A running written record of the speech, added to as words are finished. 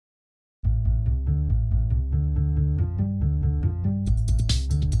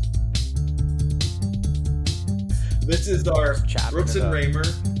This is our chopping Brooks it and up. Raymer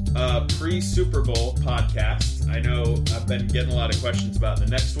pre-Super Bowl podcast. I know I've been getting a lot of questions about the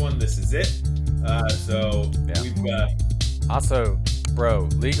next one. This is it. Yeah. We've Also, bro,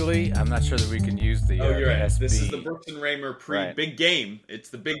 legally, I'm not sure that we can use the you're right. SB. This is the Brooks and Raymer Right. big game. It's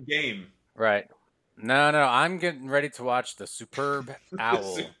the big game. Right. No, I'm getting ready to watch the Superb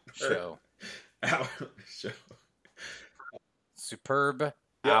Owl show. Owl show. Superb Yep.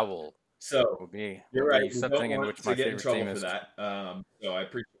 Owl So will be you're right. We something don't in want which to my get in favorite trouble team for is. that. So I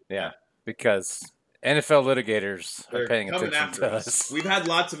appreciate that. Because NFL litigators are They're paying coming attention after to us. us. We've had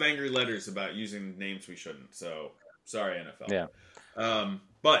lots of angry letters about using names we shouldn't. So sorry, NFL. Yeah.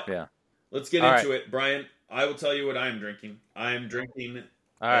 But Yeah. let's get All into it, Brian. I will tell you what I am drinking. I am drinking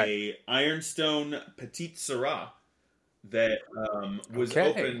a Ironstone Petite Syrah that was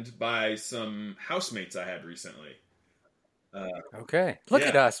opened by some housemates I had recently. Okay. Look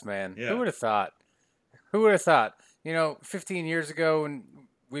at us, man. Yeah. Who would have thought? Who would have thought? 15 years ago when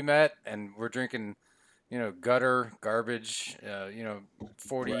we met and we're drinking, gutter, garbage,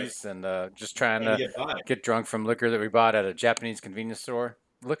 40s and just trying to get drunk from liquor that we bought at a Japanese convenience store.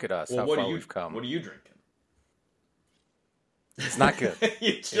 Look at us, how far we've come. What are you drinking? It's not good.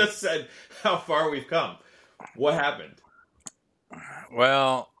 You just said how far we've come. What happened?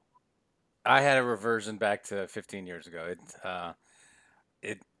 Well, I had a reversion back to 15 years ago.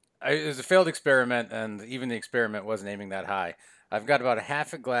 It was a failed experiment, and even the experiment wasn't aiming that high. I've got about a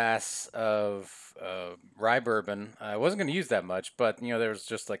half a glass of rye bourbon. I wasn't going to use that much, but there was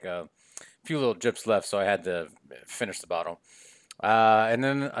just like a few little drips left, so I had to finish the bottle. And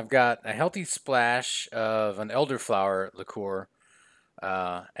then I've got a healthy splash of an elderflower liqueur.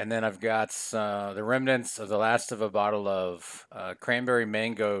 And then I've got the remnants of the last of a bottle of cranberry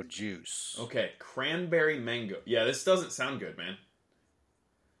mango juice. Okay, cranberry mango. Yeah, this doesn't sound good, man.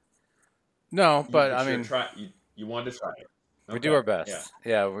 No, but I mean, you wanted to try it. We do our best.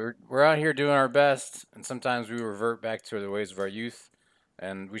 Yeah, we're out here doing our best, and sometimes we revert back to the ways of our youth,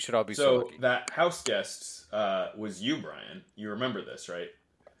 and we should all be so lucky. So that house guest was you, Brian. You remember this, right?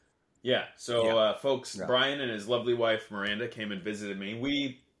 Yeah. So, folks, Brian and his lovely wife Miranda came and visited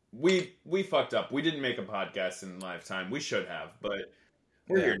me. We fucked up. We didn't make a podcast in live time. We should have, but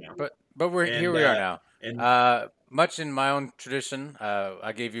we're here now. But here we are now. And much in my own tradition,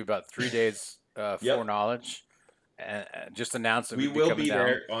 I gave you about 3 days foreknowledge, and just announced that we will be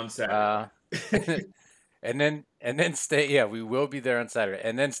there on Saturday. and then stay. Yeah, we will be there on Saturday,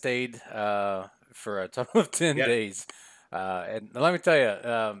 and then stayed for a total of 10 days. And let me tell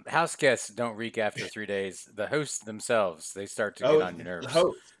you, house guests don't reek after 3 days. The hosts themselves, they start to get on your nerves.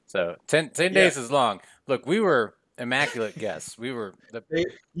 So 10 days is long. Look, we were immaculate guests. We were the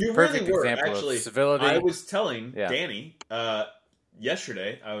perfect example of civility. I was telling Danny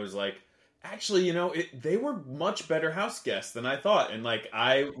yesterday, I was like, actually, they were much better house guests than I thought. And like,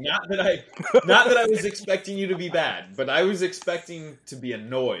 not that I was expecting you to be bad, but I was expecting to be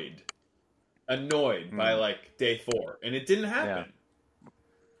annoyed by like day 4, and it didn't happen.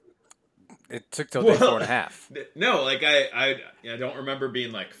 It took till day 4.5. No, like I don't remember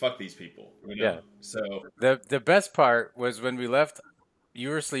being like, fuck these people. Yeah. So the best part was when we left. You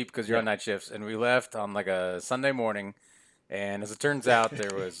were asleep because you're on night shifts, and we left on like a Sunday morning. And as it turns out,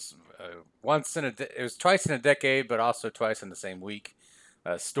 there was it was twice in a decade, but also twice in the same week,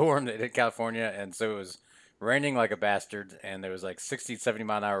 a storm that hit California, and so it was raining like a bastard, and there was like 60, 70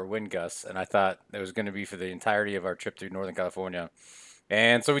 mile an hour wind gusts, and I thought it was going to be for the entirety of our trip through Northern California.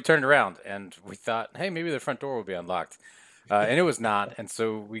 And so we turned around, and we thought, hey, maybe the front door will be unlocked. And it was not, and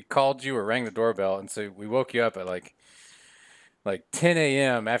so we called you or rang the doorbell, and so we woke you up at like 10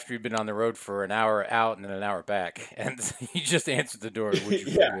 a.m. after you've been on the road for an hour out and then an hour back, and you just answered the door, which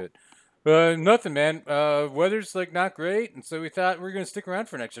was good. Nothing, man. Weather's like not great, and so we thought we were going to stick around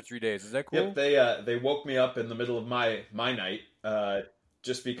for an extra 3 days. Is that cool? Yep, they woke me up in the middle of my night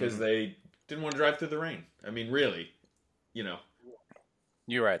just because they didn't want to drive through the rain. I mean, really,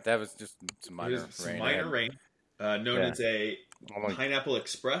 You're right. That was just some minor rain. Known as a Pineapple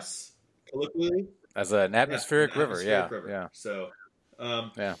Express, colloquially. As an atmospheric river, yeah. So,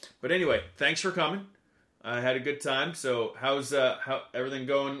 But anyway, thanks for coming. I had a good time. So, how's everything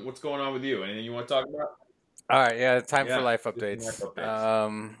going? What's going on with you? Anything you want to talk about? All right, time for life updates.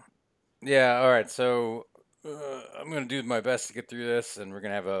 All right. So, I'm going to do my best to get through this, and we're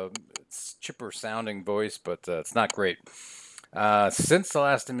going to have a chipper sounding voice, but it's not great. Since the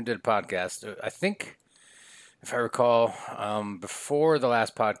last time we did a podcast, I think, if I recall, before the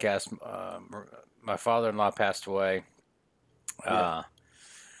last podcast, my father-in-law passed away.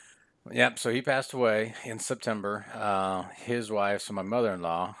 Yep. So he passed away in September. His wife, so my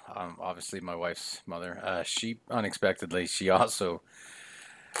mother-in-law, obviously my wife's mother, she unexpectedly, she also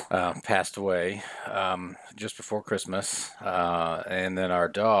passed away just before Christmas. And then our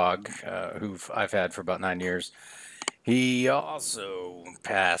dog, who I've had for about 9 years, he also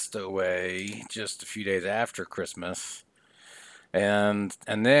passed away just a few days after Christmas. And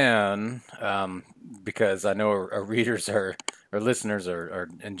then because I know our readers our listeners are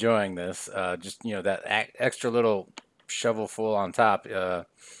enjoying this, just that extra little shovelful on top.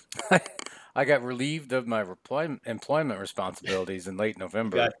 I got relieved of my employment responsibilities in late You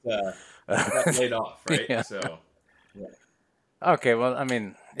November. got laid off, right? Yeah. So yeah. Okay. Well, I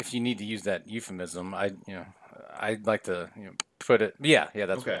mean, if you need to use that euphemism, I'd like to put it. Yeah. Yeah.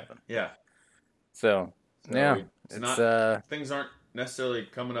 That's what Okay. happened. Yeah. So So yeah, it's it's not things aren't necessarily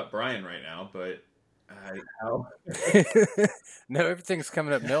coming up Brian right now, but how no, everything's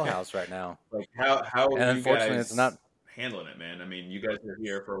coming up Millhouse right now. like how are And you unfortunately, it's guys not. handling it, man? I mean, you guys are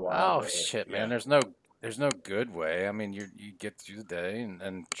here for a while, Oh but shit, man. yeah. There's no good way. I mean, you get through the day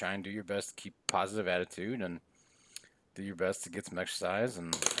and try and do your best to keep positive attitude and do your best to get some exercise.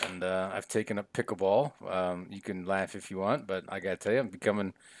 And I've taken up pickleball. You can laugh if you want, but I gotta tell you, I'm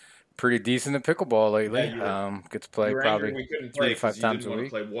becoming pretty decent at pickleball Yeah, lately. Get to you play were angry probably we couldn't three play to because five you times didn't a want to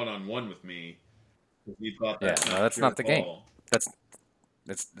week. play one-on-one with me because you thought Yeah, that's no, not that's pure not the game. ball.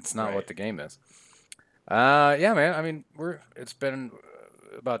 That's not Right. what the game is. Yeah, man. I mean, it's been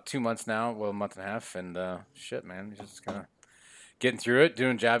about 2 months now, well, a month and a half, and shit, man, just kind of getting through it,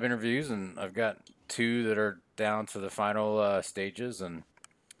 doing job interviews, and I've got two that are down to the final stages, and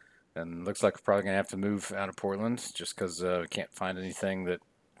looks like we're probably gonna have to move out of Portland just because we can't find anything that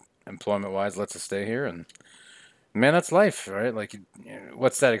employment-wise lets us stay here. And man, that's life, right? Like,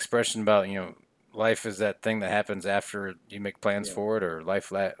 what's that expression about? Life is that thing that happens after you make plans Yeah. for it, or what's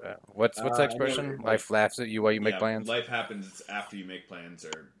that I know expression? like Life laughs at you while you make yeah, plans. life happens after you make plans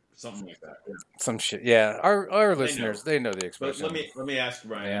or something like that. Yeah. Some shit. Yeah, our They know. listeners, they know the But let expression. me let me ask you,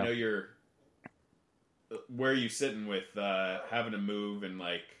 Brian. I Yeah. know you're where are you sitting with having to move and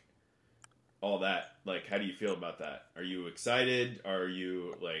like all that? Like, how do you feel about that? Are you excited? Are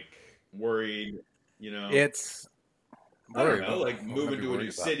you like worried? You know, It's I don't worry. know. Like What would I moving be to a worried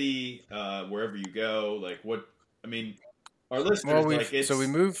new about? city, wherever you go. Like, what? I mean, our Well, listeners, like, we it's.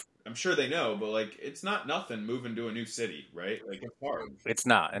 moved. I'm sure they know, but like, it's not nothing moving to a new city, right? Like, it's hard. It's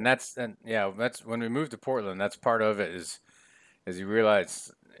not, and yeah, that's when we moved to Portland. That's part of it is you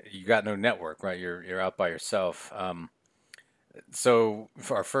realize you got no network, right? You're out by yourself. So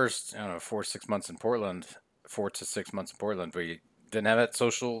for our first, I don't know, 4 6 months in Portland, 4 to 6 months in Portland, we didn't have that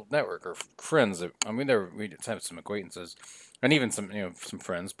social network or friends. I mean, we did have some acquaintances, and even some some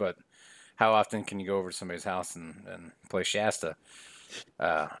friends. But how often can you go over to somebody's house and play Shasta?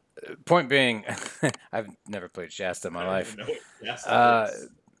 Uh, Point being, I've never played Shasta in my I don't life. even know what Shasta Uh, is.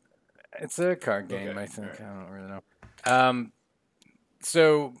 it's a card Okay, game, I all think. right. I don't really know.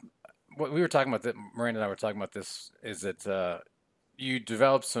 So what we were talking about, that Miranda and I were talking about this, is that you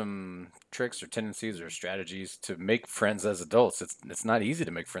develop some tricks or tendencies or strategies to make friends as adults. It's not easy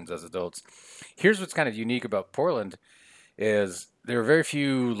to make friends as adults. Here's what's kind of unique about Portland is there are very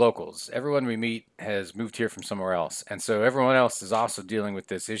few locals. Everyone we meet has moved here from somewhere else. And so everyone else is also dealing with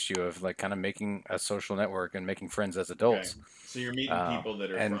this issue of like kind of making a social network and making friends as Okay, adults. so you're meeting people that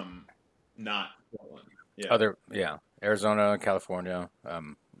are And from not Portland. Yeah. other, yeah, Arizona, California,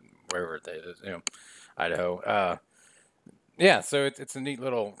 wherever they, Idaho. Yeah, so it's a neat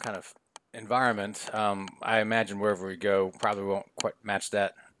little kind of environment. I imagine wherever we go probably won't quite match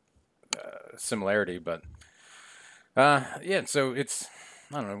that similarity, but yeah. So it's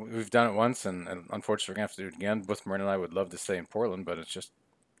I don't know. We've done it once, and unfortunately, we're gonna have to do it again. Both Marina and I would love to stay in Portland, but it's just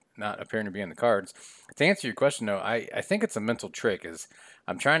not appearing to be in the cards. To answer your question, though, I think it's a mental trick. Is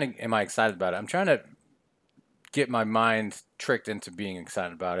I'm trying to. Am I excited about it? I'm trying to get my mind tricked into being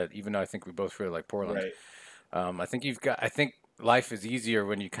excited about it, even though I think we both really like Portland. Right. I think you've got. I think life is easier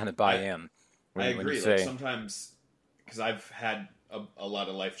when you kind of buy I in. I When you agree. Like say, sometimes, because I've had a lot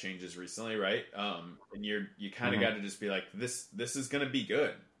of life changes recently, right? And you kind of hmm got to just be like, this is gonna be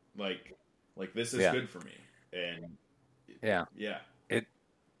good. Like like this is yeah, good for me. And yeah, yeah, it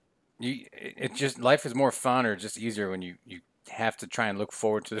it just life is more fun or just easier when you have to try and look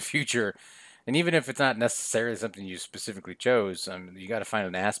forward to the future. And even if it's not necessarily something you specifically chose, you got to find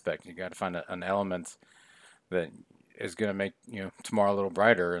an aspect. You got to find an element that is going to make tomorrow a little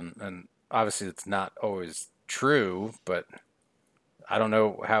brighter. And obviously, it's not always true, but I don't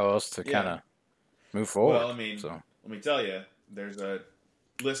know how else to kind yeah. of move Well, forward. I mean, So let me tell you, there's a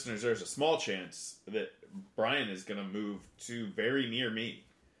listeners. There's a small chance that Brian is gonna move to very near me.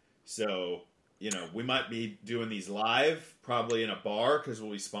 So, we might be doing these live, probably in a bar, because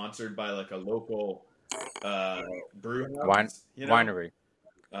we'll be sponsored by like a local uh, brew house. Winery.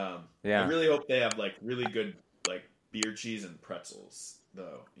 I Yeah. really hope they have like really good like beer cheese and pretzels,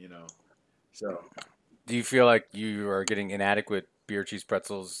 though. So Do you feel like you are getting inadequate beer cheese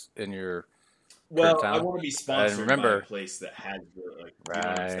pretzels in your current well, I town? want to be And sponsored by a remember, place that has the, like, you know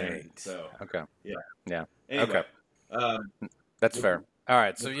what I'm saying. right. So Okay. yeah. Yeah. Anyway, Okay. um, That's what's fair. All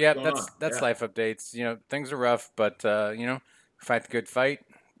right. So yeah, going on? that's Yeah, life updates. Things are rough, but fight the good fight,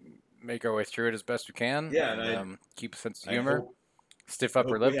 make our way through it as best we can, yeah, and and I keep a sense of I humor, hope stiff I upper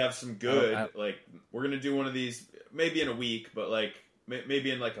hope we lip. have some I don't. good, like, we're gonna do one of these maybe in a week, but like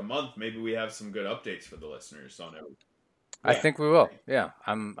maybe in like a month, maybe we have some good updates for the listeners on it. I Yeah, think we will. Yeah,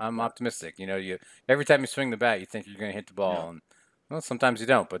 I'm optimistic. You every time you swing the bat, you think you're going to hit the yeah. ball, and well, sometimes you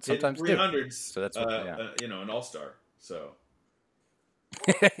don't, but Hitting sometimes you do. 300s, So that's what. Yeah, an all-star. So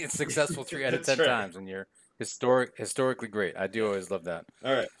it's successful 3 out of 10 that's right. times, and you're historically great. I do Yeah. always love that.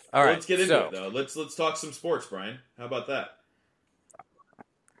 All right. All Well, right, let's get into it so though. Let's talk some sports, Brian. How about that?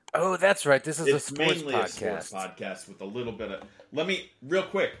 oh, that's right. This is a It's sports mainly a sports podcast. podcast with a little bit of. Let me real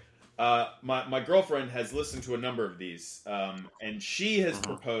quick. My girlfriend has listened to a number of these, and she has Hmm.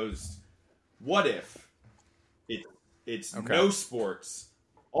 proposed, what if it it's Okay. no sports,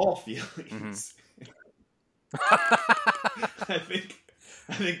 all Hmm. feelings. I think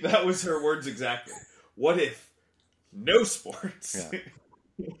I think that was her words exactly. What if no sports? Yeah.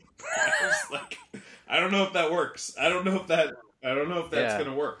 I was like, I don't know if that works. I don't know if that's Yeah.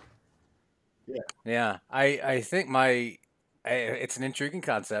 gonna work. Yeah, Yeah. I think it's an intriguing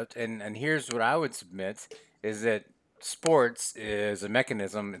concept, and here's what I would submit is that sports is a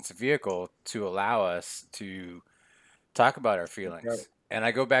mechanism, it's a vehicle to allow us to talk about our that's right. feelings. And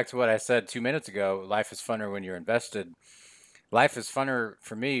I go back to what I said 2 minutes ago. Life is funner when you're invested. Life is funner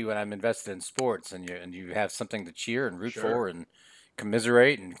for me when I'm invested in sports, and you have something to cheer and root Sure. for and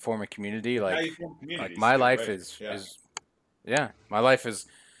commiserate and form a community. It's how Like you form like communities my too, life right? is Yeah, is yeah, my life is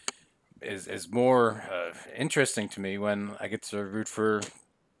more interesting to me when I get to root for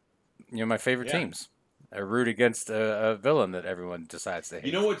my favorite yeah. teams. I root against a villain that everyone decides to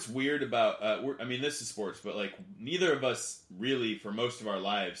You know hate. what's weird about? I mean, this is sports, but like neither of us really, for most of our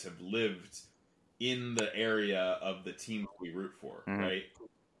lives, have lived in the area of the team we root for, Hmm. right?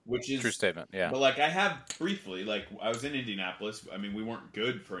 Which True is, statement. Yeah. but like I have briefly, like I was in Indianapolis. I mean, we weren't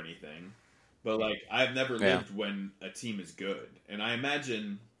good for anything, but like I've never Yeah. lived when a team is good, and I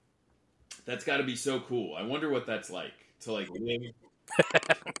imagine that's got to be so cool. I wonder what that's like to like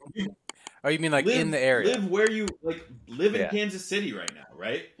Oh, you mean like in the area? live where you like live in Yeah. Kansas City right now,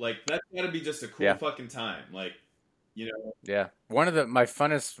 right? Like that's got to be just a cool Yeah. fucking time. Like, you know, Yeah. One of my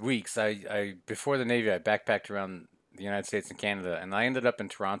funnest weeks. I before the Navy, I backpacked around the United States and Canada, and I ended up in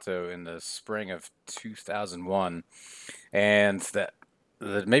Toronto in the spring of 2001, and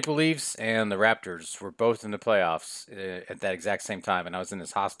the Maple Leafs and the Raptors were both in the playoffs at that exact same time, and I was in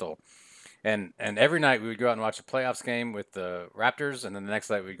this hostel. And every night we would go out and watch a playoffs game with the Raptors, and then the next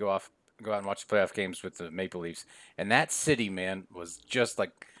night we'd go out and watch the playoff games with the Maple Leafs. And that city, man, was just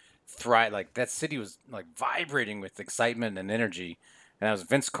like thrive. Like that city was like vibrating with excitement and energy. And that was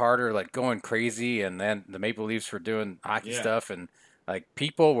Vince Carter like going crazy, and then the Maple Leafs were doing hockey yeah, stuff, and like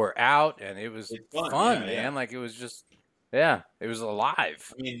people were out, and it was it's fun. fun, Yeah, yeah. man. Like it was just, yeah, it was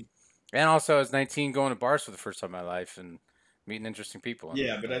alive. I mean, And also, I was 19 going to bars for the first time in my life and meeting interesting people, and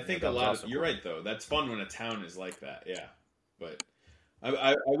yeah, but I think a that was lot of also you're cool. right though. That's fun when a town is like that. Yeah, but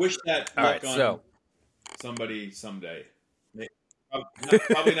I wish that All right, luck on so somebody someday.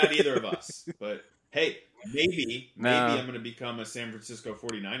 Probably not either of us, but hey, maybe no, I'm going to become a San Francisco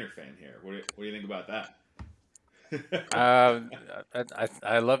 49er fan here. What do you think about that? uh,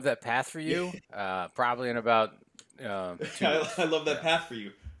 I love that path for you. Probably in about 2 years. I love that Yeah, path for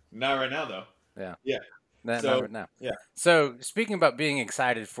you. Not right now though. yeah, Yeah. not So right now. yeah, So speaking about being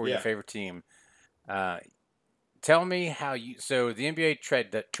excited for your yeah. favorite team, uh, tell me how you. So the NBA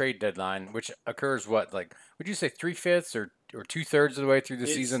trade deadline, which occurs what like would you say 3/5 or 2/3 of the way through the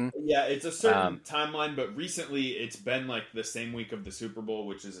season? It's a Um, certain timeline, but recently it's been like the same week of the Super Bowl,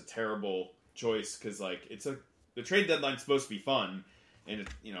 which is a terrible choice because like the trade deadline's supposed to be fun, and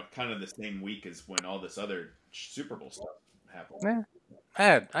it's kind of the same week as when all this other Super Bowl stuff happened. yeah, I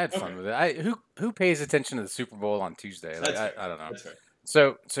had Okay, fun with it. Who pays attention to the Super Bowl on Tuesday? Like that's fair. I don't know. That's fair.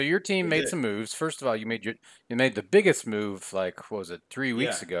 So your team We made did. some moves. First of all, you made the biggest move like what was it 3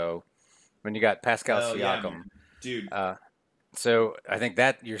 weeks Yeah. ago when you got Pascal Hell yeah, Siakam. man, dude. Uh, so I think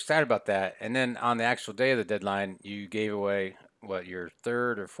that you're excited about that. And then on the actual day of the deadline, you gave away what your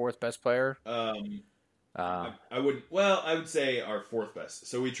third or fourth best player. Um, I would. Well, I would say our fourth best.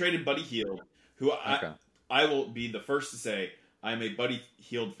 So we traded Buddy Hield, who Okay. I will be the first to say I'm a Buddy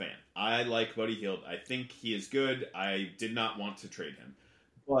Hield fan. I like Buddy Hield. I think he is good. I did not want to trade him,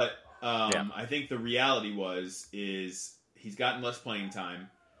 but Yeah. I think the reality is he's gotten less playing time.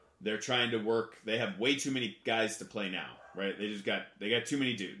 They're trying to work. They have way too many guys to play now, right? They got too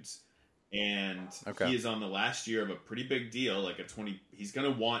many dudes, and Okay. he is on the last year of a pretty big deal, like a 20. He's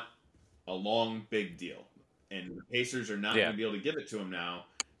going to want a long, big deal. And the Pacers are not going to be able to give it to him now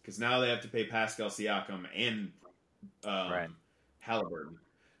because now they have to pay Pascal Siakam and Right. Halliburton.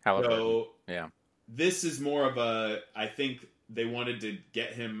 Halliburton. So Yeah. this is more of a. I think they wanted to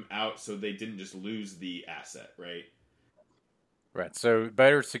get him out so they didn't just lose the asset, right? Right. So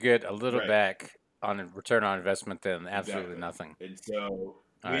better to get a little Right. back on a return on investment than absolutely Exactly. nothing. And so,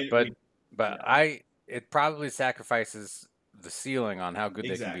 All right, but it probably sacrifices the ceiling on how good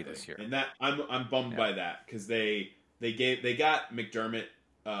they can be this year. And that I'm bummed by that because they got McDermott,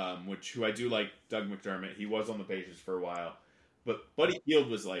 who I do like Doug McDermott. He was on the Pacers for a while, but Buddy Hield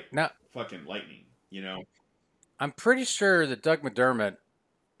was like fucking lightning, you know. I'm pretty sure that Doug McDermott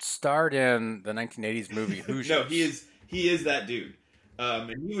starred in the 1980s movie Hoosiers. No, he is that dude,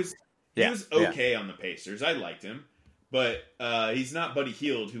 and he was okay on the Pacers. I liked him, but he's not Buddy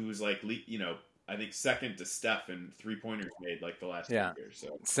Hield, who was like I think second to Steph in 3-pointers made like the last 2 years.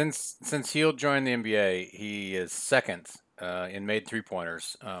 So since Hield joined the NBA, he is second in made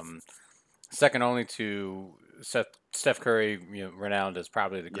 3-pointers, second only to Steph Curry, renowned as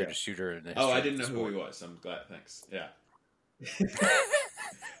probably the greatest shooter in the history. Oh, I didn't know who he was. I'm glad. Thanks. Yeah.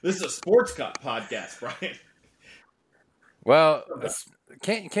 This is a sports podcast, Brian. Well,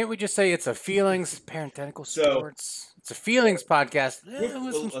 can't we just say it's a feelings parenthetical sports? It's a feelings podcast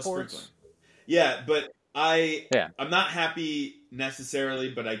with some sports. Yeah, but I'm not happy necessarily,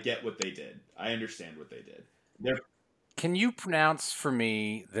 but I get what they did. I understand what they did. Can you pronounce for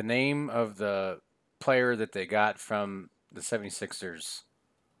me the name of the player that they got from the 76ers?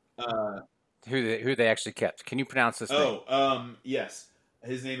 Who they actually kept? Can you pronounce this name? Yes.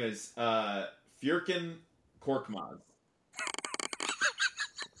 His name is Furkan Korkmaz.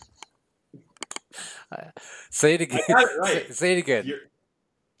 Say it again. I got it right. Say it again.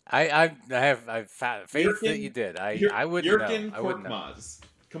 I have faith that you did. I wouldn't know. Furkan Korkmaz.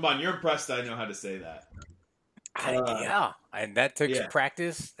 Come on, you're impressed. I know how to say that. Yeah, and that took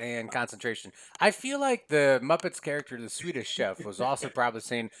practice and concentration. I feel like the Muppets character, the Swedish chef, was also probably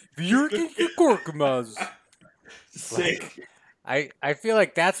saying Jürgen Korkmaz. I feel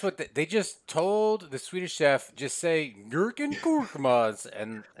like that's what they just told the Swedish chef. Just say Jürgen Korkmaz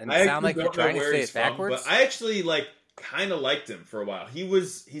and sound like you're trying to say it backwards. But I actually kind of liked him for a while.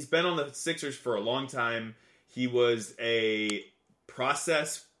 He's been on the Sixers for a long time. He was a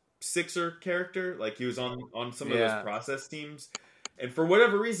process Sixer character, like he was on some of those process teams, and for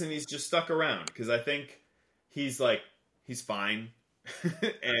whatever reason he's just stuck around because I think he's fine.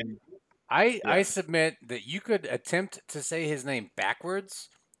 And I submit that you could attempt to say his name backwards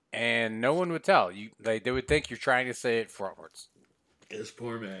and no one would tell you. They would think you're trying to say it frontwards. This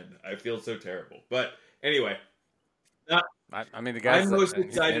poor man, I feel so terrible. But anyway, I mean, the guys. I'm most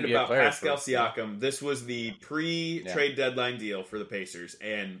excited about Pascal Siakam. This was the pre-trade deadline deal for the Pacers,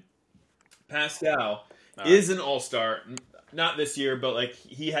 and Pascal is an all-star. Not this year, but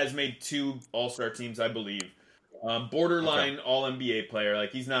he has made 2 all-star teams, I believe. Borderline all-NBA player.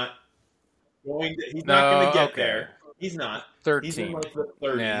 He's not going to get there. He's not. 13. He's in the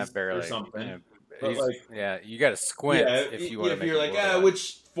 30s or something. Yeah, but you got to squint if you want to make. If you're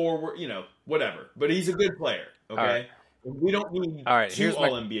which forward, whatever. But he's a good player. Okay. We don't need 2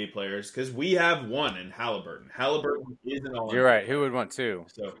 all-NBA players because we have 1 in Halliburton. Halliburton is an all-NBA. You're right. Who would want 2?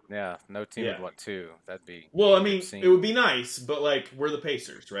 So, no team would want 2. That'd be well. I mean, it would be nice, but we're the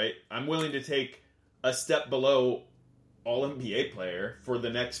Pacers, right? I'm willing to take a step below all-NBA player for the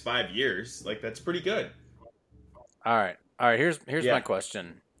next 5 years. That's pretty good. All right. Here's my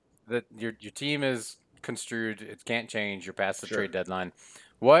question: that your team is construed; it can't change. You're past the trade deadline.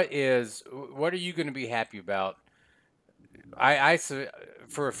 What are you going to be happy about?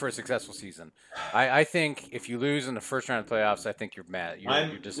 For a successful season, I think if you lose in the first round of playoffs, I think you're mad.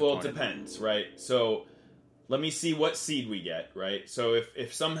 You're disappointed. Well, it depends, right? So let me see what seed we get, right? So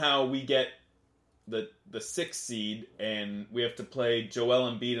if somehow we get the 6th seed and we have to play Joel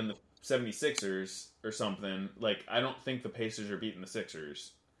Embiid and the 76ers or something, I don't think the Pacers are beating the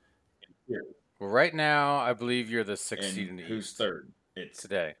Sixers. Well, right now, I believe you're the 6th seed in the East. Who's third? It's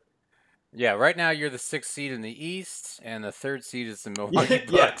today. Yeah, right now you're the 6th seed in the East, and the 3rd seed is the Milwaukee Yeah,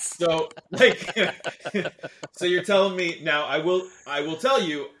 yeah. Bucks. So like, so you're telling me now? I will tell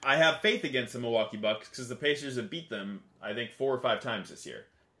you, I have faith against the Milwaukee Bucks because the Pacers have beat them, I think, 4 or 5 times this year.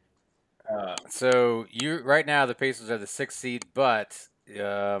 So you right now the Pacers are the 6th seed, but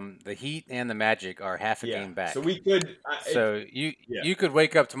the Heat and the Magic are half a Yeah. game So back. we could. So Yeah. you could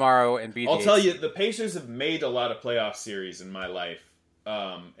wake up tomorrow and be I'll the tell 8th you, seed. the Pacers have made a lot of playoff series in my life.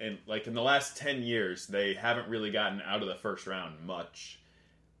 And like in the last 10 years, they haven't really gotten out of the first round much.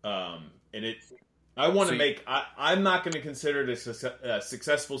 And I want to So make. I'm not going to consider it a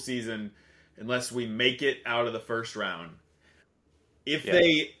successful season unless we make it out of the first round. If yeah,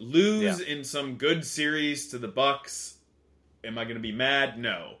 they lose yeah, in some good series to the Bucks, am I going to be mad?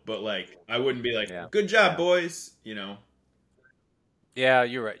 No, but like I wouldn't be like, yeah, "Good job, yeah. boys." You know? Yeah,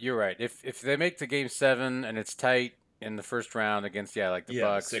 you're right. You're right. If they make the game 7 and it's tight in the first round against like the Yeah, the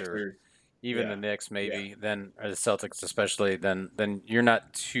Bucks or Sixers. even Yeah, the Knicks yeah. maybe, then or the Celtics especially, then you're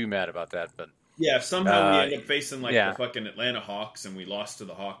not too mad about that. But Yeah, if somehow we uh, end up facing like the yeah, fucking Atlanta Hawks and we lost to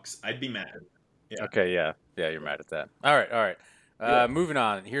the Hawks, I'd be mad. Yeah. okay, yeah, yeah, you're mad at that. All right, all right. Yeah. Moving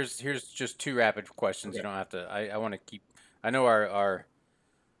on. Here's just 2 rapid questions. You Okay. don't have to. I want to keep. I know our.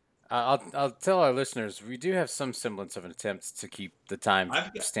 I'll tell our listeners we do have some semblance of an attempt to keep the time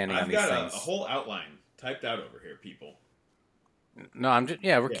standing on I've these got a things. whole outline typed out over here, people. No, I'm just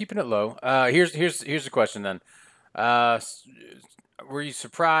yeah, we're Yeah. keeping it low. Here's the question then. Were you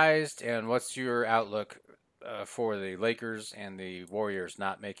surprised, and what's your outlook for the Lakers and the Warriors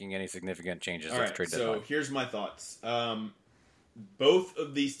not making any significant changes All at the right. trade So deadline? here's my thoughts. Both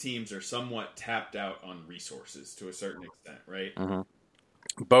of these teams are somewhat tapped out on resources to a certain extent, right? Hmm.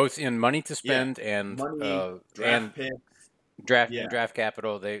 Both in money to Yeah. spend and Money, and draft picks. draft Yeah. draft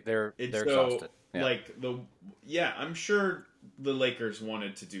capital. And They're so, exhausted. Yeah, like yeah, I'm sure the Lakers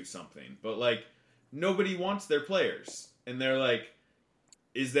wanted to do something, but like nobody wants their players, and they're like,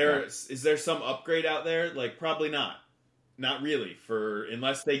 yeah, is there some upgrade out there? Like, probably not, not really. For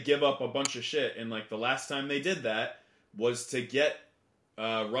unless they give up a bunch of shit, and like the last time they did that was to get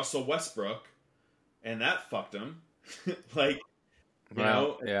Russell Westbrook, and that fucked them. Like, you well,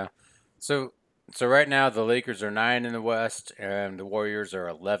 know, yeah. So so right now the Lakers are 9 in the West and the Warriors are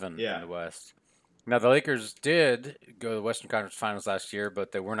 11 in yeah, the West. Now the Lakers did go to the Western Conference Finals last year,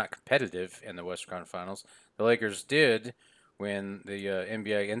 but they were not competitive in the Western Conference Finals. The Lakers did win the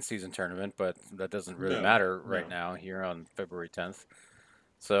NBA in-season tournament, but that doesn't really no, matter right no. now here on February 10th. I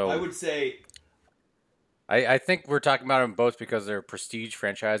So would say, I think we're talking about them both because they're prestige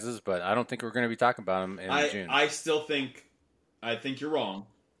franchises, but I don't think we're going to be talking about them in June. I still think I think you're wrong.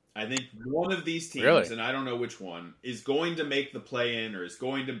 I think one of these teams, Really? and I don't know which one, is going to make the play in or is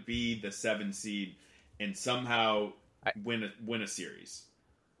going to be the 7 seed and somehow I, win a series.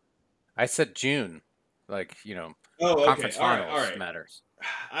 I said June, like Oh, okay. conference All right. All finals right. matters.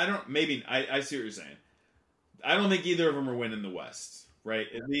 I don't. Maybe I see what you're saying. I don't think either of them are winning the West, right?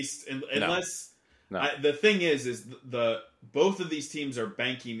 At least No, unless no. the thing is the both of these teams are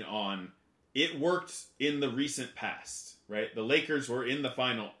banking on it worked in the recent past, right? The Lakers were in the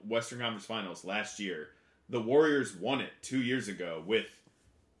Western Conference Finals last year. The Warriors won it 2 years ago with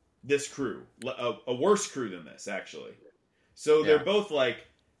this crew, a worse crew than this, actually. So they're Yeah, both like,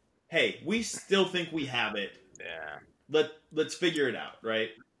 "Hey, we still think we have it. yeah. Let's figure it out,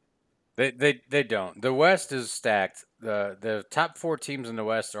 right?" They don't. The West is stacked. The top 4 teams in the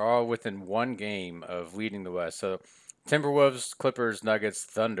West are all within 1 game of leading the West. So Timberwolves, Clippers, Nuggets,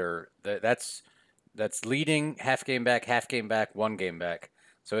 Thunder. That's leading half game back, 1 game back.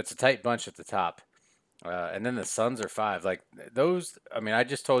 So it's a tight bunch at the top. And then the Suns are 5. Like those. I mean, I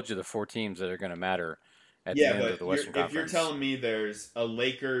just told you the 4 teams that are going to matter at the Yeah, end of but the Western if you're Conference. telling me there's a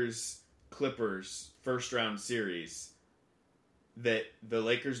Lakers Clippers first round series that the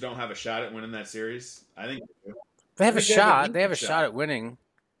Lakers don't have a shot at winning that series, I think They I have a think they have a shot. They have decent a shot shot. at winning,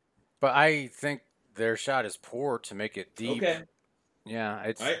 but I think their shot is poor to make it deep. Okay, Yeah,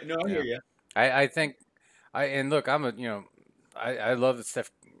 it's I hear yeah. you. I think and look, I'm a I love the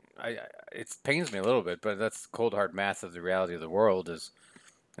stuff. It pains me a little bit, but that's cold hard math of the reality of the world. Is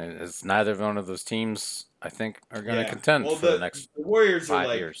neither one of those teams I think are going to Yeah. contend Well, for the next the Warriors are five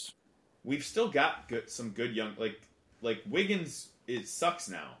like years. we've still got some good young like Wiggins. It sucks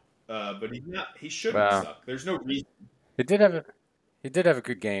now, but he's not. He shouldn't Well, suck. There's no reason. he did have a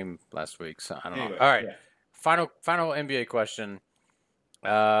good game last week, so I don't know. Anyway, All right, yeah. final NBA question.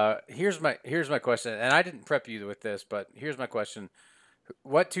 Here's my question, and I didn't prep you with this, but here's my question: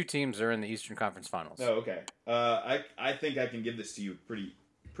 what 2 teams are in the Eastern Conference Finals? Oh, okay. I think I can give this to you pretty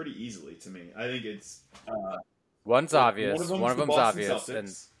easily. To me, I think it's One's one of obvious. One them's of the them's Boston obvious, and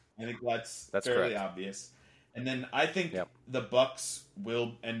Celtics. I think that's fairly correct. obvious. And then I think Yep. the Bucks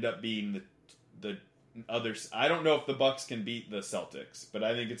will end up being the others. I don't know if the Bucks can beat the Celtics, but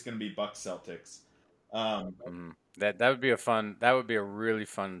I think it's going to be Bucks Celtics. That would be a fun. That would be a really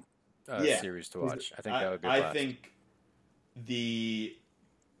fun Yeah, series to watch. I think I that would be a I blast. think the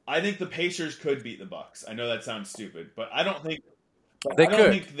I think the Pacers could beat the Bucks. I know that sounds stupid, but I don't think They I don't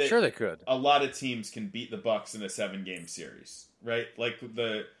could. think that Sure, they could. a lot of teams can beat the Bucks in a 7-game series, right? Like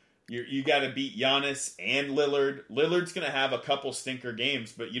you got to beat Giannis and Lillard. Lillard's going to have a couple stinker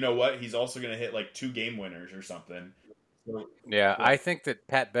games, but you know what? He's also going to hit like 2 game winners or something. So, Yeah, I think that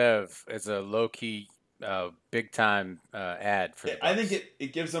Pat Bev is a low key, big time ad for the Bucks. I think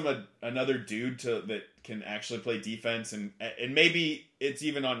it gives them another dude that can actually play defense, and maybe it's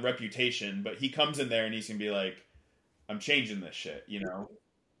even on reputation, but he comes in there and he's going to be like, I'm changing this shit, you know?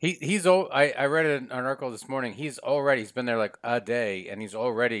 He's old. I read an article this morning. He's been there like a day, and he's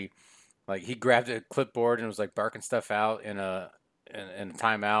already like he grabbed a clipboard and was like barking stuff out in a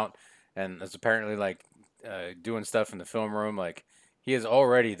timeout, and is apparently like doing stuff in the film room. Like he is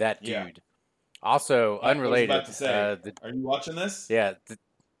already that Yeah. dude. Also, I was unrelated. about to say, are you watching this? Yeah,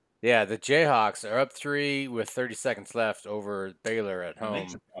 the Jayhawks are up 3 with 30 seconds left over Baylor at home.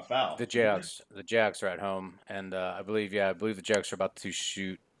 A foul. The Jayhawks are at home, and I believe the Jayhawks are about to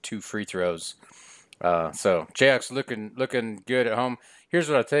shoot 2 free throws. So Jayhawks looking good at home. Here's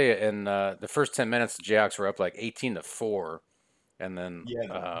what I'll tell you: in the first 10 minutes, the Jayhawks were up like 18-4, and then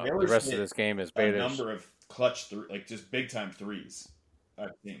the rest of this game is Baylor's. A number of clutch like just big time threes,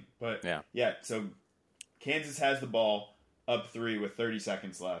 I've seen. But yeah. So Kansas has the ball up 3 with 30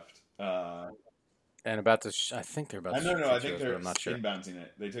 seconds left. And about to, I think they're about to. No, I think they're I'm not sure. inbouncing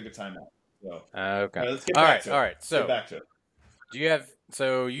it. They took a timeout. So okay. Let's get back to it. All right. So get back to it. Do you have?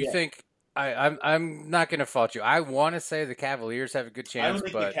 So you think? I'm not going to fault you. I want to say the Cavaliers have a good chance. I don't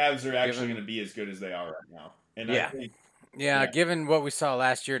think the Cavs are actually going to be as good as they are right now. And yeah. I think, given what we saw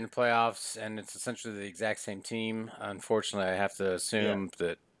last year in the playoffs, and it's essentially the exact same team. Unfortunately, I have to assume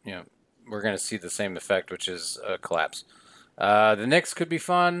that we're going to see the same effect, which is a collapse. The Knicks could be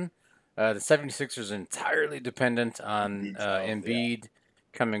fun. The 76ers are entirely dependent on Embiid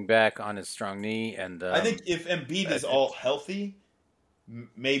coming back on his strong knee, and I think if Embiid is all healthy,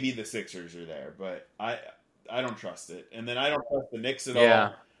 maybe the Sixers are there, but I don't trust it. And then I don't trust the Knicks at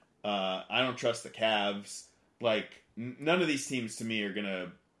all. I don't trust the Cavs. Like none of these teams to me are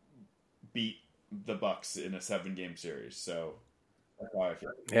gonna beat the Bucks in a 7-game series. So that's how I feel.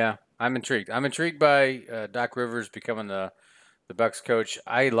 Yeah, I'm intrigued. I'm intrigued by Doc Rivers becoming the Bucks coach.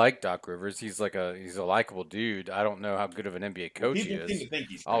 I like Doc Rivers. He's a likable dude. I don't know how good of an NBA coach he is. People seem to think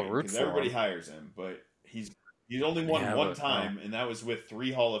he's I'll root for everybody him. hires him, but he's only won one time, and that was with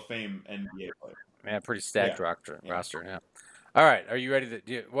 3 Hall of Fame NBA players. Man, pretty stacked roster. Yeah. All right, are you ready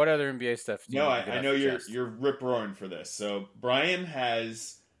to? What other NBA stuff? I know you're rip roaring for this. So Brian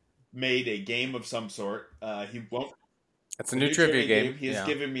has made a game of some sort. He won't. It's a new trivia game. He has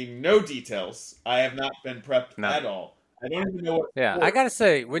given me no details. I have not been prepped at all. I don't even know what. Yeah, I gotta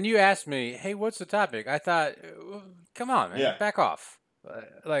say, when you asked me, "Hey, what's the topic?" I thought, "Come on, man, back off."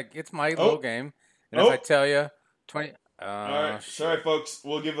 Like it's my little game, and if I tell you 20. All right, sorry, folks.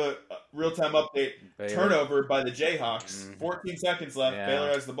 We'll give a real-time update. Baylor. Turnover by the Jayhawks. 14 seconds left. Baylor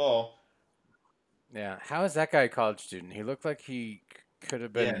has the ball. Yeah, how is that guy a college student? He looked like he could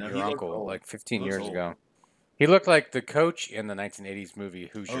have been your uncle like 15 years ago. He looked like the coach in the 1980s movie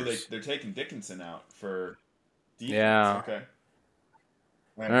Hoosiers. They're taking Dickinson out for defense. Yeah. Okay.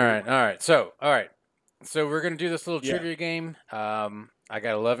 All right. So we're gonna do this little trivia game. I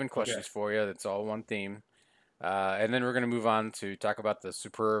got 11 questions for you. That's all one theme. And then we're going to move on to talk about the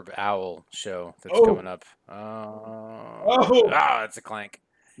Superb Owl show that's coming up. It's a clank.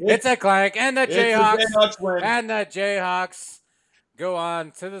 It's a clank. And the Jayhawks go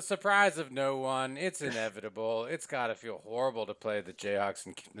on to the surprise of no one. It's inevitable. It's got to feel horrible to play the Jayhawks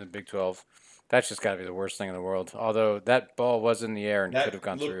in the Big 12. That's just got to be the worst thing in the world. Although that ball was in the air and could have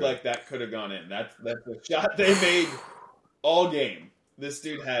gone through. That looked like that could have gone in. That's the shot they made all game. This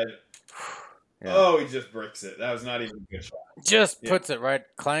dude had... Yeah. He just bricks it. That was not even a good shot. Just puts it right,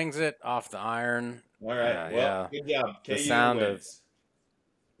 clangs it off the iron. All right. Good job. The sound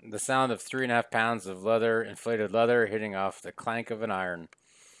of 3.5 pounds of inflated leather hitting off the clank of an iron.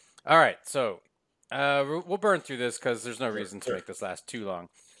 All right, so we'll burn through this because there's no reason to make this last too long.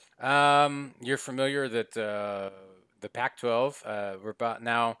 You're familiar that the Pac-12, we're about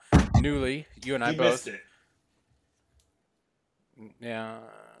now newly, you and I both. Missed it. Yeah.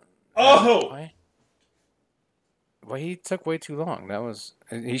 Well, he took way too long.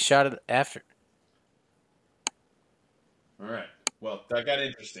 He shot it after. All right. Well, that got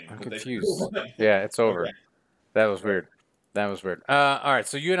interesting. I'm But they confused. Yeah, it's over. Okay. That was Right. weird. That was weird. All right,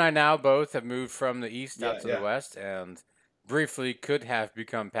 so you and I now both have moved from the East out Yeah, to the yeah. West, and briefly could have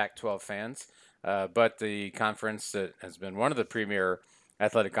become Pac-12 fans, but the conference that has been one of the premier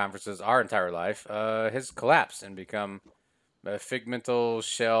athletic conferences our entire life has collapsed and become a figmental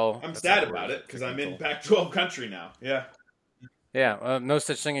shell. I'm That's not sad a word, about is it it? because I'm in Figmental. Pac-12 country now. Yeah. Yeah, no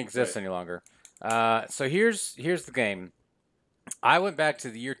such thing Right. exists any longer. So here's the game. I went back to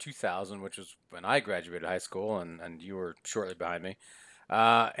the year 2000, which was when I graduated high school, and you were shortly behind me.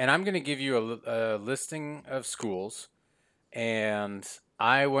 And I'm going to give you a listing of schools, and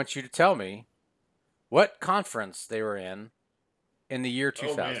I want you to tell me what conference they were in the year Oh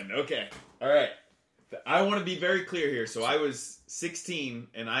 2000. man. Okay. All right. I want to be very clear here. So I was 16,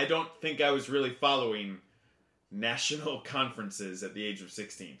 and I don't think I was really following national conferences at the age of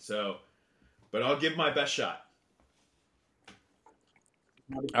 16. So, but I'll give my best shot.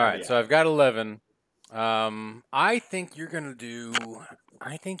 All right, so I've got 11. I think you're going to do.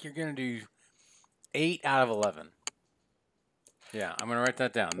 I think you're going to do 8 out of 11. Yeah, I'm going to write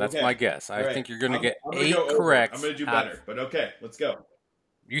that down. That's Okay. my guess. All I right. think you're going to get I'm gonna go 8 over. I'm correct gonna do out of. better. But okay, let's go.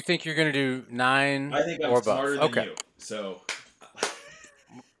 You think you're going to do 9 I think I'm or above? smarter than Okay. you. So,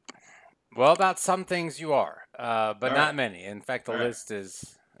 Well, about some things you are, but all not right. many. In fact, the All right. list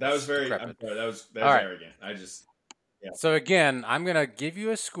is That was it's very. I'm decrepit. sorry. That All was right. arrogant. I just. Yeah. So again, I'm gonna give you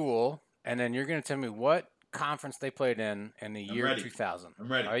a school, and then you're gonna tell me what conference they played in the I'm year ready. 2000.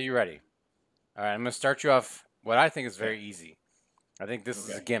 I'm ready. Are you ready? All right. I'm gonna start you off. What I think is Okay. very easy. I think this is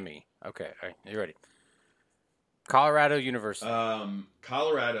a Okay. gimme. Okay. All right. You ready? Colorado University.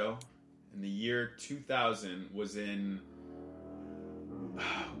 Colorado in the year 2000 was in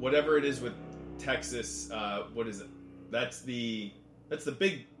whatever it is with Texas. What is it? That's the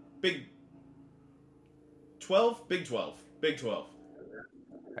big 12, Big 12, Big 12.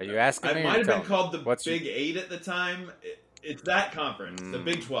 Are you asking It me or might you have been telling me? called the What's your? Big 8 at the time. It's that conference, the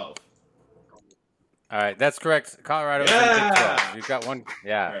Big 12. All right. That's correct. Colorado is in Big 12. Yeah. You've got one. All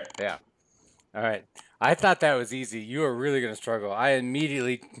Yeah. right. Yeah. All right. I thought that was easy. You are really going to struggle. I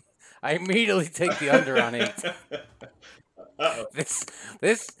immediately take the under on 8. Uh-oh. This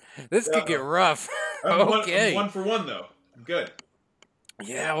this this could get Uh-oh. rough. I'm Okay. 1 for 1 though. I'm good.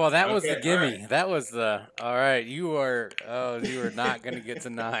 Yeah, well that was the Okay. All right. gimme. That was the all right. You are not going to get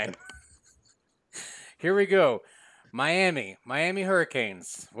to 9. Here we go. Miami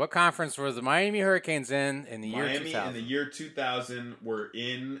Hurricanes. What conference was the Miami Hurricanes in the year Miami in 2000? the year 2000 were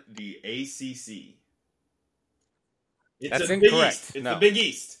in the ACC. It's That's a Big incorrect. East. It's No. the Big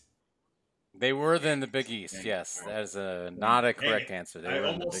East. They were in the Big East. Dang it. Yes, All right. that is not a correct Dang it. answer. They I were in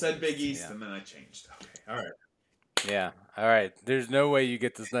the almost Big said Big East, Yeah. and then I changed. Okay. All right. Yeah. All right. There's no way you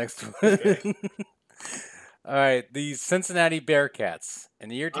get this next one. Okay. All right. The Cincinnati Bearcats. In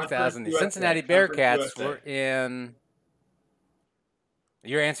the year Conference 2000, the USA. Cincinnati Conference Bearcats USA. were in.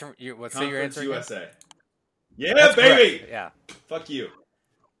 Your answer. Say your Conference answer again? USA. Yeah, That's baby. correct. Yeah. Fuck you.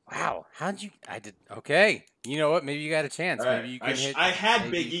 Wow. How'd you? I did. Okay. You know what? Maybe you got a chance. All right. Maybe you can hit. I had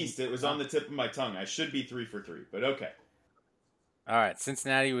maybe Big you can- East. It was on the tip of my tongue. I should be 3 for 3, but okay. All right.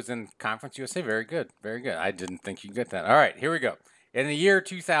 Cincinnati was in Conference USA. Very good. Very good. I didn't think you'd get that. All right. Here we go. In the year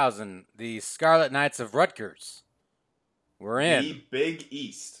 2000, the Scarlet Knights of Rutgers were in. The Big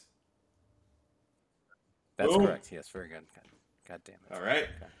East. That's Boom. correct. Yes. Very good. God damn it. All right.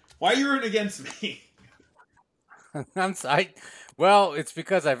 Okay. Why are you rooting against me? I'm sorry. Well, it's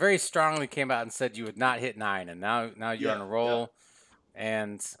because I very strongly came out and said you would not hit 9, and now you're Yeah, on a roll.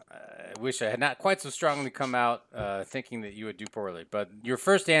 And I wish I had not quite so strongly come out thinking that you would do poorly. But your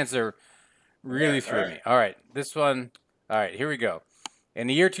first answer really Yeah, threw all right. me. All right, this one. All right, here we go. In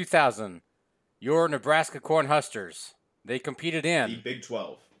the year 2000, your Nebraska Cornhuskers, they competed The in. Big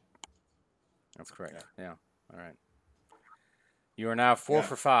 12. That's correct. Yeah. All right. You are now 4 Yeah.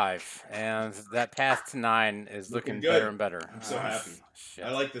 for 5, and that path to 9 is looking good. better and better. I'm so happy. Shit.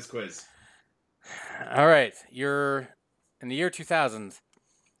 I like this quiz. All right, you're in the year 2000.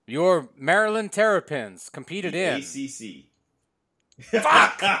 Your Maryland Terrapins competed The in. ACC.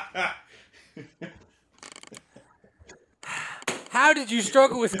 Fuck! How did you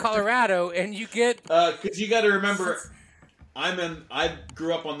struggle with Colorado and you get? Because you got to remember, I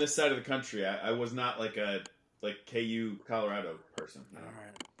grew up on this side of the country. I was not like a KU Colorado person. You know?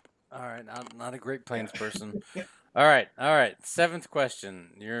 All right. Not a Great Plains person. All right. 7th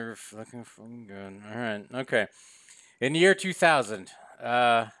question. You're looking for good. All right. Okay. In the year 2000,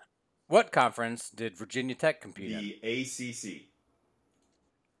 what conference did Virginia Tech compete in? The ACC.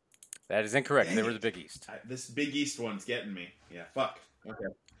 That is incorrect. Dang They were it. the Big East. This Big East one's getting me. Yeah, fuck. Okay.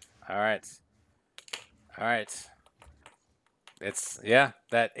 All right. It's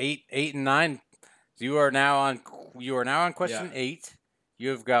that 8 and 9. You are now on question 8. You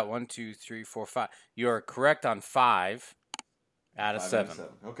have got 1, 2, 3, 4, 5. You are correct on 5 out of 7.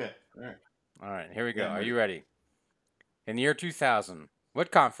 Okay. All right. All right, here we go. Yeah, are you ready? In the year 2000,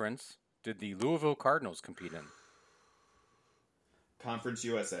 what conference did the Louisville Cardinals compete in? Conference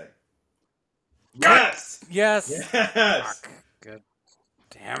USA. Yes. Yes. Yes. Fuck. Good.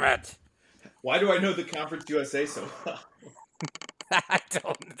 Damn it. Why do I know the Conference USA so well? I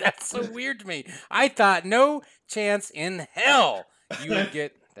don't. That's so weird to me. I thought no chance in hell you would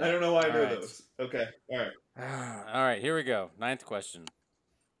get that. I don't know why I know those. Okay. All right. All right, here we go. 9th question.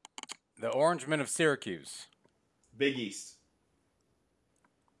 The Orange Men of Syracuse. Big East.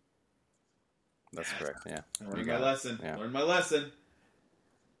 That's correct. Yeah. Learned my lesson. Yeah. Learned my lesson.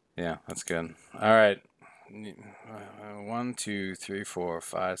 Yeah, that's good. All right. 1, 2, 3, 4,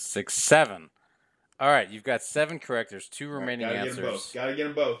 5, 6, 7. All right, you've got 7 correct. There's 2 remaining answers. Gotta get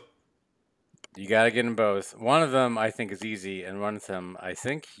them both. You got to get them both. One of them I think is easy, and one of them I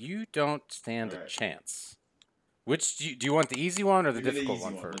think you don't stand a chance. Which do you want, the easy one or the difficult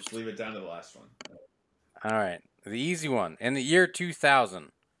one first? Let's leave it down to the last one. All right, the easy one. In the year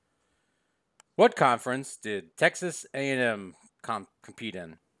 2000, what conference did Texas A&M compete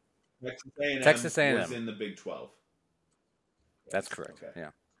in? Texas A&M was in the Big 12. That's correct. Okay.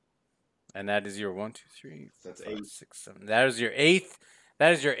 Yeah. And that is your 1, 2, 3, that's 5, 8. 6, 7. That is your 8th.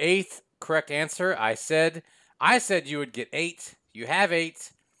 That is your 8th correct answer. I said you would get 8. You have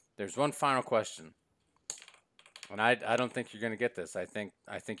 8. There's one final question. And I don't think you're going to get this. I think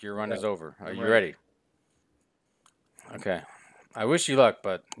your run is over. Are you ready? Okay. I wish you luck,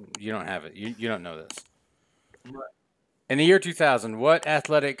 but you don't have it. You don't know this. In the year 2000, what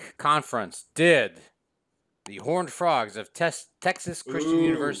athletic conference did the Horned Frogs of Texas Christian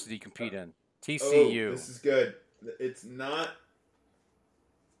University compete in? TCU. Oh, this is good. It's not.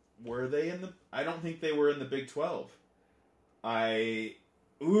 Were they in the? I don't think they were in the Big 12. Maybe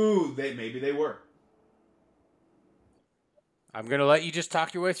they were. I'm gonna let you just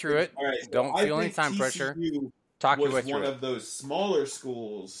talk your way through it. All right, don't feel any time pressure. Talk your way through it. Was one of those smaller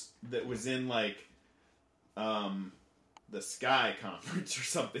schools that was in like, the Sky Conference or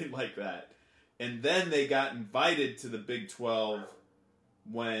something like that, and then they got invited to the Big 12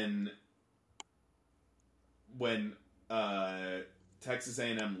 when Texas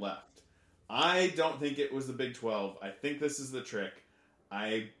A&M left. I don't think it was the Big 12. I think this is the trick.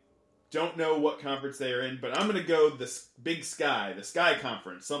 I don't know what conference they are in, but I'm going to go the Big Sky, the Sky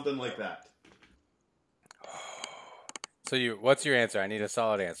Conference, something like that. So what's your answer? I need a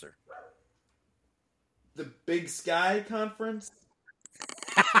solid answer. The Big Sky Conference?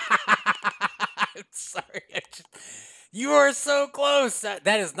 I'm sorry. You are so close. That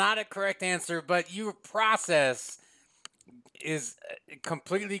is not a correct answer, but your process is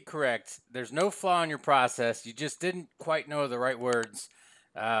completely correct. There's no flaw in your process. You just didn't quite know the right words.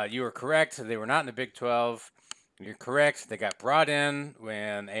 You were correct. They were not in the Big 12. You're correct. They got brought in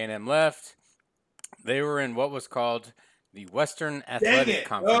when A&M left. They were in what was called the Western Athletic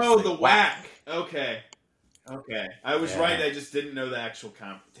Conference. Oh, the WAC. Okay. I was right. I just didn't know the actual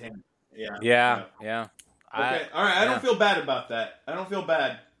conference. Yeah. Okay. All right. I don't feel bad about that. I don't feel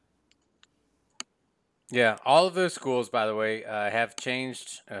bad. Yeah. All of those schools, by the way, have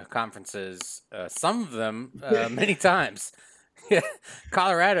changed conferences. Some of them many times.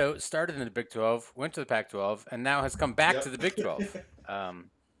 Colorado started in the Big 12, went to the Pac-12, and now has come back to the Big 12.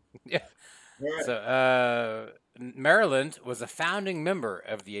 Yeah. Right. So Maryland was a founding member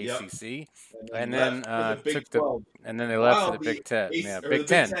of the ACC, and then they left for the Big 10. Big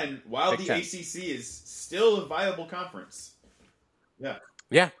 10. While the ACC is still a viable conference. Yeah.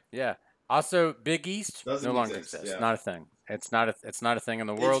 Also, Big East no longer exists. Yeah. Not a thing. It's not a thing in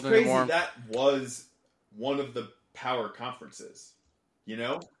the world anymore. That was one of the power conferences.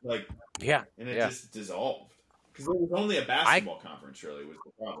 And it just dissolved because it was only a basketball conference. Really, was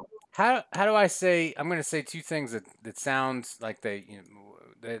the problem. How do I say? I'm going to say 2 things that sound like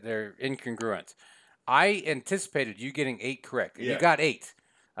they're incongruent. I anticipated you getting 8 correct. You got 8.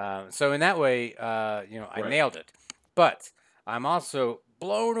 So in that way, I nailed it. But I'm also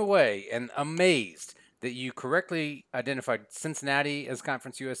blown away and amazed that you correctly identified Cincinnati as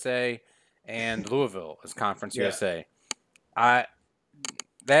Conference USA and Louisville as Conference USA. That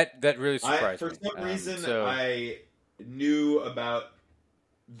really surprised me. For some reason, I knew about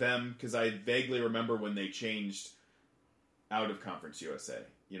them because I vaguely remember when they changed out of Conference USA.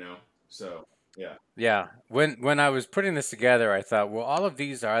 So yeah. Yeah. When I was putting this together, I thought, well, all of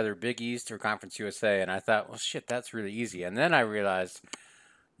these are either Big East or Conference USA, and I thought, well, shit, that's really easy. And then I realized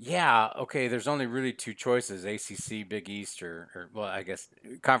Yeah, okay, there's only really two choices, ACC, Big East, or well, I guess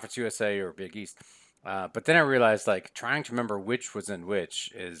Conference USA or Big East. But then I realized like trying to remember which was in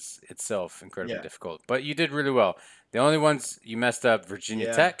which is itself incredibly Yeah, difficult. But you did really well. The only ones you messed up Virginia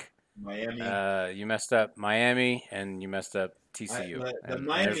yeah, Tech, Miami. you messed up Miami, and you messed up TCU. The And there's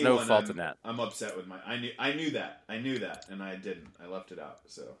Miami no one, fault in that. I'm upset with my. I knew that, and I didn't. I left it out.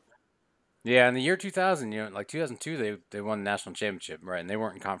 So Yeah, in the year 2000, like 2002, they won the national championship, right? And they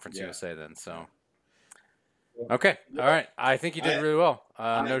weren't in Conference yeah, USA then. yeah. So okay, all right. I think you did I really well.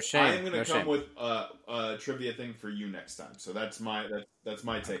 No I shame, am gonna no come shame. with a trivia thing for you next time. So that's my Okay.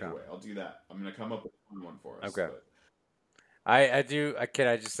 takeaway. I'll do that. I'm gonna come up with a fun one for us. Okay. But I do. Can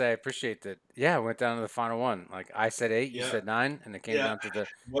I just say I appreciate that? Yeah, I went down to the final one. Like I said 8, you yeah, said 9, and it came yeah, down to the.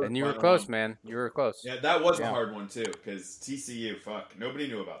 what And a you were final close, one. man. You were close. Yeah, that was a Yeah. hard one too because TCU, fuck, nobody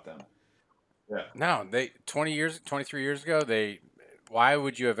knew about them. Yeah, No, they 23 years ago. Why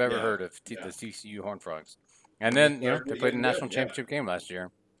would you have ever yeah, heard of yeah. the TCU Horned Frogs? And And they then started they really played in getting the good. national Yeah. championship game last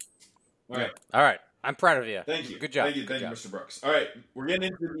year. All Yeah. right. All right. I'm proud of you. Thank you. Good job. Good Thank you, job. Mr. Brooks. All right, we're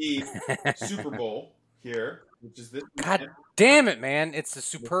getting into the Super Bowl here, which is this God weekend. damn it, man! It's a Oh,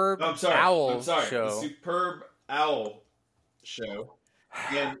 superb I'm sorry. I'm owl sorry. The show. Superb Owl Show.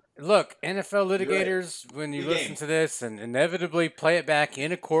 And Look, NFL you're right. litigators, when you The listen game. to this and inevitably play it back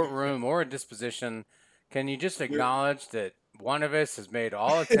in a courtroom or a disposition, can you just You're, acknowledge that one of us has made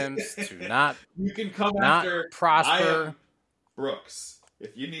all attempts to not you can come not after. I prosper? am Brooks.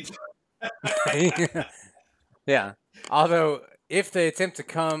 If you need to. Yeah. Although, if they attempt to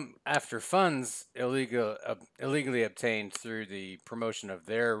come after funds illegally obtained through the promotion of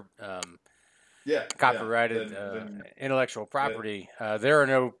their Yeah, yeah. copyrighted Then intellectual that, property, there are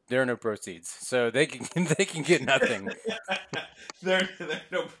no proceeds, so they can they can get nothing. there are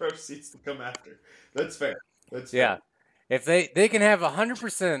no proceeds to come after. That's fair. That's fair. Yeah, if they can have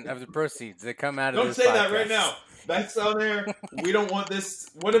 100% of the proceeds that come out of Don't this say that right podcast. now. That's on there. We don't want this.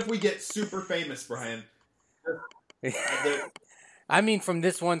 What if we get super famous, Brian? I mean, from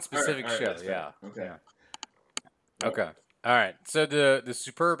this one All right, specific all right, show. that's fair. Yeah, Okay. yeah. Okay. All right. So the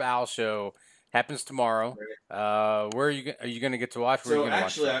Superb Owl show happens tomorrow. Where are you going to get to watch? Where are you So going to watch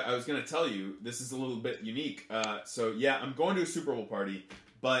actually, from? I was going to tell you this is a little bit unique. So yeah, I'm going to a Super Bowl party,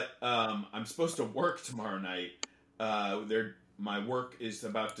 but I'm supposed to work tomorrow night. My work is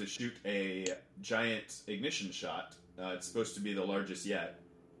about to shoot a giant ignition shot. It's supposed to be the largest yet.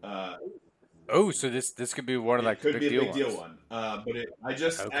 Oh, so this could be one of It like the could big be a deal big deal ones. one. I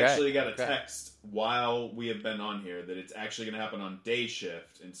just Okay. actually got a Okay. text while we have been on here that it's actually going to happen on day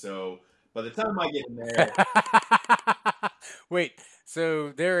shift, and so by the time I get in there, Wait,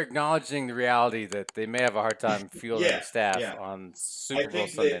 so they're acknowledging the reality that they may have a hard time fielding yeah, staff yeah, on I Super Bowl think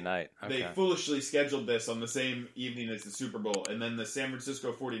Sunday night. they Okay. foolishly scheduled this on the same evening as the Super Bowl, and then the San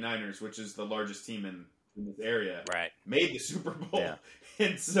Francisco 49ers, which is the largest team in this area, Right. made the Super Bowl, Yeah.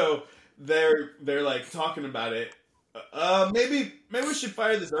 and so they're like talking about it. Maybe we should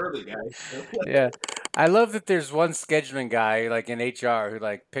fire this early, guys. Yeah. I love that there's one scheduling guy like in HR who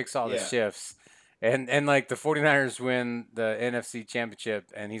like picks all the Yeah. shifts. And like the 49ers win the NFC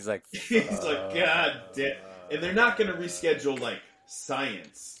championship and he's like He's like, God damn. And they're not going to reschedule like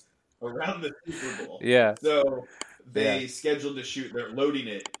science around the Super Bowl. Yeah. So they Yeah. scheduled to shoot. They're loading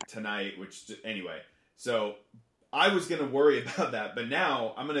it tonight, which anyway. So I was going to worry about that, but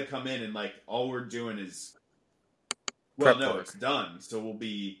now I'm going to come in and like all we're doing is Prep no, work. it's done. So we'll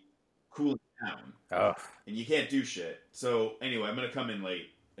be cooling down, Oh, and you can't do shit. So anyway, I'm going to come in late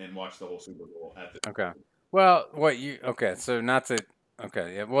and watch the whole Super Bowl at the. okay. Well, okay, so not to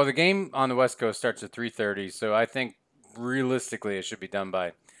okay, yeah. Well, the game on the West Coast starts at 3:30, so I think realistically it should be done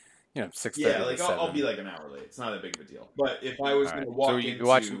by, 6:30 Yeah, to like 7. I'll be like an hour late. It's not that big of a deal. But if I was All going right. to So walk you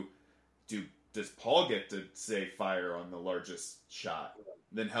watching into, does Paul get to say fire on the largest shot?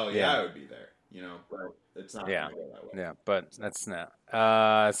 Then hell Yeah. I would be there. But it's not Yeah. going to go that way. Yeah, but that's not.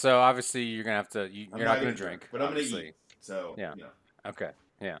 So obviously you're going to have to you're not going to drink, but I'm going to obviously. eat. So Yeah. Okay.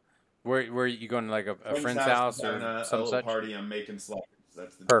 Yeah. Where are you going to like a friend's house, house having or a some little such? party. I'm making sliders.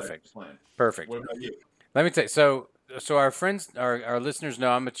 That's the Perfect. plan. Perfect. What about you? Let me tell you. So our friends, our listeners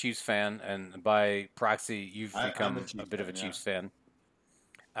know I'm a Chiefs fan, and by proxy, you've I'm become a a bit of a Chiefs Chiefs fan.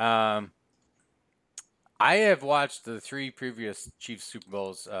 I have watched the 3 previous Chiefs Super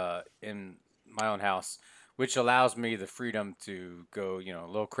Bowls in my own house, which allows me the freedom to go, a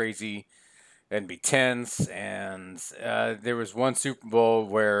little crazy and be tense. And there was one Super Bowl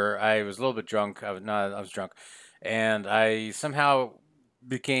where I was a little bit drunk. I was drunk, and I somehow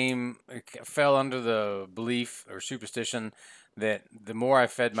fell under the belief or superstition that the more I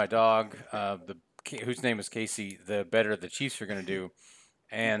fed my dog, whose name is Casey, the better the Chiefs were going to do.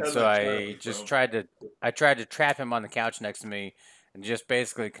 and Because so of Charlie, I just bro. tried to trap him on the couch next to me, and just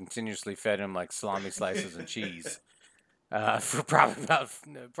basically continuously fed him like salami slices and cheese for probably about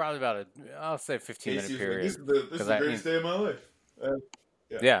a, I'll say, 15-minute Casey was like, "This period, is this is because the greatest day of my life."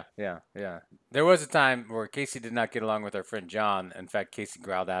 Yeah. yeah. There was a time where Casey did not get along with our friend John. In fact, Casey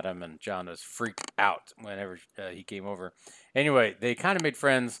growled at him, and John was freaked out whenever he came over. Anyway, they kind of made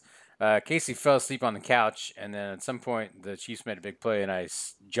friends. Casey fell asleep on the couch, and then at some point, the Chiefs made a big play, and I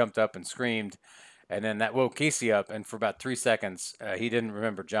jumped up and screamed. And then that woke Casey up, and for about 3 seconds, he didn't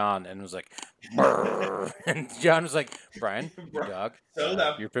remember John and was like, "Brrr." And John was like, "Brian, your Bro, dog, settle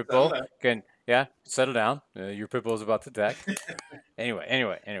down. your pit Settle bull, down. yeah, settle down. Your pit bull is about to attack."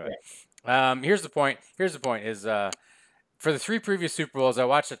 Anyway. Yeah. Here's the point. Here's the point: is for the three previous Super Bowls, I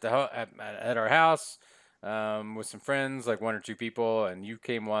watched at our house with some friends, like one or two people, and you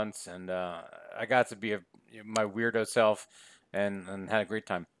came once, and I got to be my weirdo self and had a great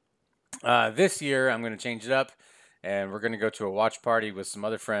time. This year, I'm going to change it up, and we're going to go to a watch party with some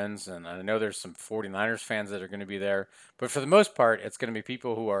other friends, and I know there's some 49ers fans that are going to be there, but for the most part, it's going to be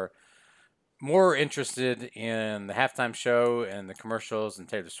people who are more interested in the halftime show and the commercials and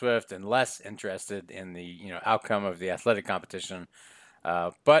Taylor Swift, and less interested in the outcome of the athletic competition.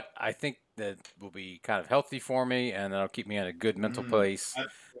 But I think that will be kind of healthy for me, and that'll keep me in a good mental place, I,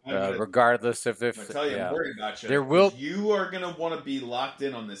 I'm gonna, regardless of I'm if gonna tell you, I'm yeah, worried about you there because will you are gonna want to be locked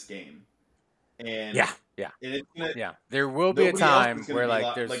in on this game, and yeah yeah it's gonna yeah there will be a nobody else is time gonna where be like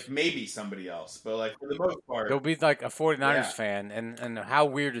locked. Like maybe somebody else, but like for the most there'll part, be like a 49ers yeah, fan, and how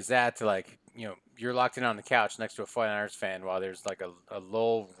weird is that to, like, you're locked in on the couch next to a 49ers fan while there's like a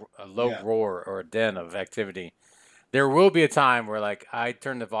low yeah. roar or a den of activity. There will be a time where like I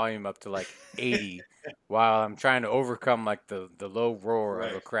turn the volume up to like 80 while I'm trying to overcome like the low roar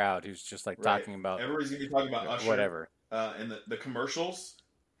of a Right, crowd who's just like right. talking about Everybody's gonna be talking about Usher, whatever. and the commercials.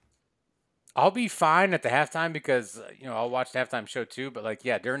 I'll be fine at the halftime because I'll watch the halftime show too. But like,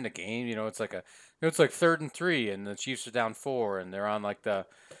 yeah, during the game, it's like 3rd and 3, and the Chiefs are down 4, and they're on like the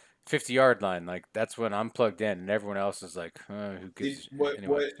 50-yard line. Like that's when I'm plugged in, and everyone else is like, who gives? Anyway,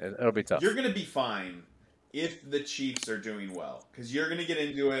 What it'll be you're tough. gonna be fine if the Chiefs are doing well because you're gonna get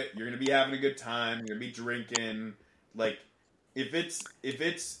into it. You're gonna be having a good time. You're gonna be drinking. Like if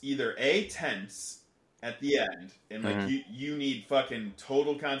it's either a tense at the end and like Hmm. you need fucking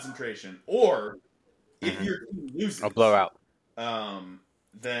total concentration, or if Hmm. your team A loses, blowout.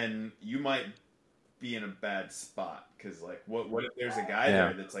 then you might be in a bad spot because like what if there's a guy Yeah.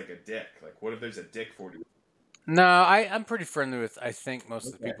 there that's like a dick? Like what if there's a dick 40? No, I'm pretty friendly with, I think, most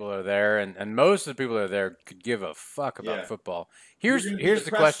of the Okay. people that are there, and most of the people that are there could give a fuck about Yeah, football. you're Here's gonna be here's the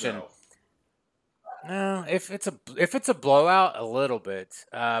depressed question. though. No, if it's a blowout, a little bit.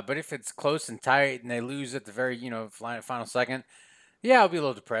 But if it's close and tight and they lose at the very final second, yeah, I'll be a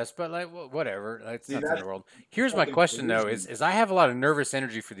little depressed. But like whatever, like, it's See not the end that's of the world. Here's my fucking question though: is collusion. is I have a lot of nervous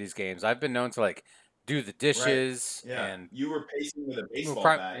energy for these games. I've been known to like do the Right. dishes Yeah. and You were pacing with a well, baseball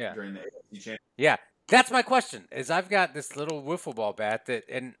bat yeah. during the AFC Championship. Yeah, that's my question. Is I've got this little wiffle ball bat that,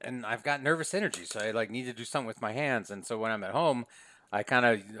 and I've got nervous energy, so I like need to do something with my hands. And so when I'm at home, I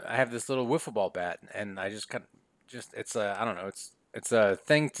have this little wiffle ball bat, and I just kind of just it's a I don't know, it's a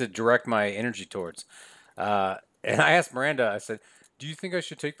thing to direct my energy towards. And I asked Miranda, I said, "Do you think I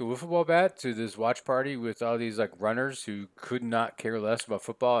should take the wiffle ball bat to this watch party with all these like runners who could not care less about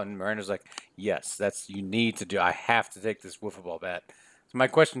football?" And Miranda's like, "Yes, that's you need to do. I have to take this wiffle ball bat." So my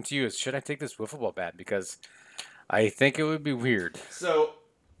question to you is, should I take this wiffle ball bat? Because I think it would be weird. So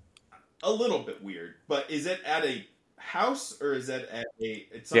a little bit weird, but is it at a house or is it at a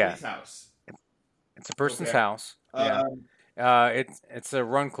it's Yeah, somebody's house? it's a person's Okay. house. Yeah, Um, it's a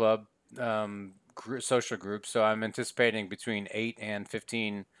run club, social group. So I'm anticipating between 8 and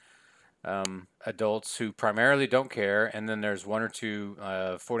 15 adults who primarily don't care, and then there's one or two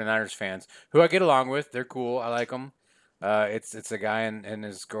 49ers fans who I get along with. They're cool. I like them. It's a guy and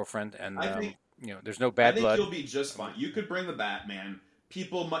his girlfriend, and I think there's no I bad think blood. you'll be just fine. You could bring the bat, man.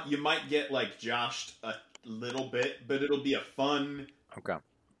 You might get like joshed a little bit, but it'll be a fun Okay.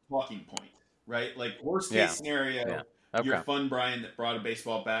 talking point, right? Like worst case Yeah. Yeah. scenario, you're Okay. fun Brian that brought a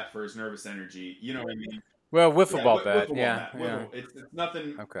baseball bat for his nervous energy. You know what I mean? Well, wiffle Yeah, ball bat. wiffle ball Yeah. bat. Yeah. It's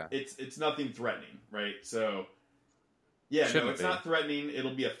nothing. Okay. It's nothing threatening, right? So yeah, no, Shouldn't it's be. not threatening.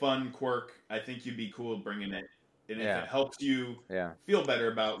 It'll be a fun quirk. I think you'd be cool bringing it, and if Yeah. it helps you Yeah. feel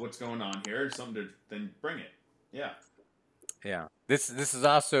better about what's going on here, or something to then bring it. Yeah, Yeah. This is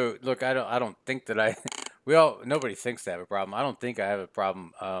also, look. I don't think that I. We all nobody thinks they have a problem. I don't think I have a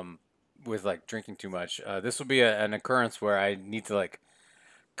problem with like drinking too much. This will be an occurrence where I need to like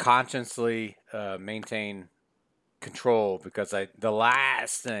consciously maintain control because the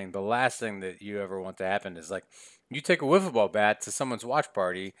last thing that you ever want to happen is like you take a wiffle ball bat to someone's watch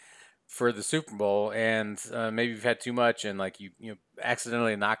party for the Super Bowl, and maybe you've had too much, and like you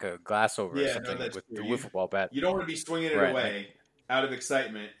accidentally knock a glass over or Yeah, no, something that's with true. the wiffle ball bat. You don't want to be swinging it Right. Like, away out of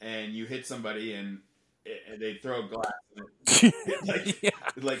excitement, and you hit somebody, and they throw a glass, and it yeah.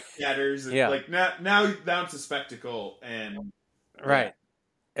 it like shatters. And Yeah. like now it's a spectacle, and Right.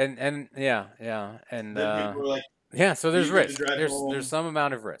 And yeah. And then people are like, yeah, so "Do there's you get to risk. drive There's home?" some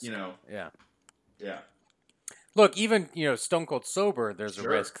amount of risk. You know, Yeah. yeah, Look, even stone cold sober, there's a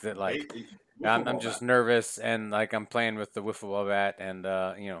sure. risk that like Wiffle I'm ball just bat. nervous and like I'm playing with the wiffle ball bat and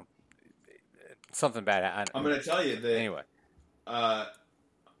something bad. I'm gonna tell you that Anyway.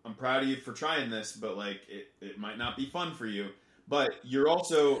 I'm proud of you for trying this, but like it might not be fun for you. But you're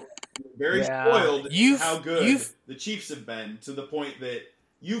also very spoiled in how good the Chiefs have been, to the point that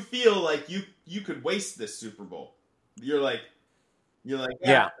you feel like you could waste this Super Bowl. You're like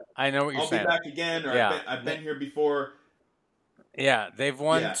yeah, I know what you're saying. I'll be back again, or I've been here before. Yeah, they've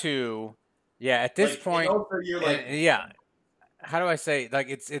won 2. Yeah, at this point, also you're like, yeah. How do I say? Like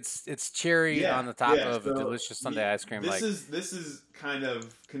it's cherry on the top of a so delicious Sunday ice cream. This Like is kind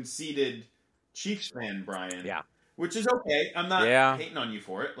of conceited Chiefs fan, Brian. yeah, Which is okay. I'm not Yeah. hating on you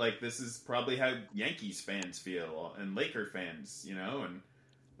for it. Like, this is probably how Yankees fans feel, and Laker fans, and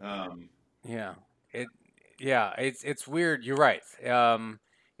yeah, it's weird. You're right.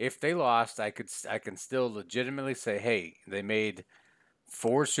 If they lost, I can still legitimately say, hey, they made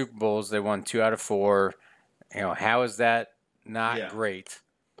 4 Super Bowls. They won 2 out of 4. How is that not Yeah. great?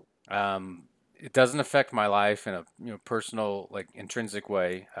 It doesn't affect my life in a personal, like, intrinsic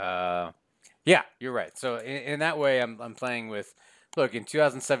way. Yeah, you're right. So in that way, I'm playing with. Look, in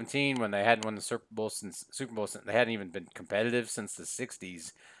 2017, when they hadn't won the Super Bowl since they hadn't even been competitive since the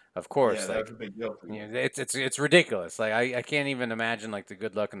 '60s. Of course, that like was a big deal for you. it's ridiculous. Like I can't even imagine like the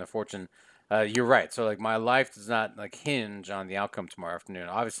good luck and the fortune. You're right. So like my life does not like hinge on the outcome tomorrow afternoon.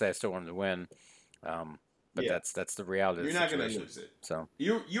 Obviously, I still wanted to win, but Yeah. that's the reality. You're of the not going to situation. lose it. So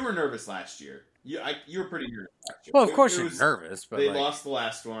You were nervous last year. You were pretty nervous last year. well, of course you're nervous, but they like, lost the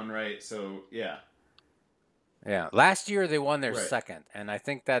last one, right? So yeah. yeah. Last year they won their Right. second, and I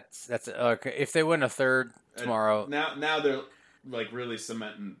think that's if they win a third tomorrow. Now they're like really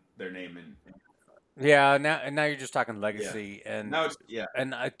cementing their name in. Yeah, now you're just talking legacy, and Now it's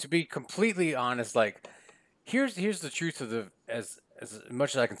and to be completely honest, like here's the truth of the as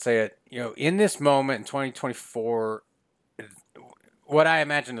much as I can say it. In this moment in 2024, what I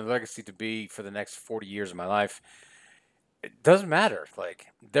imagine the legacy to be for the next 40 years of my life, it doesn't matter. Like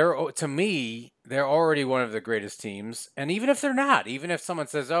to me, they're already one of the greatest teams, and even if they're not, even if someone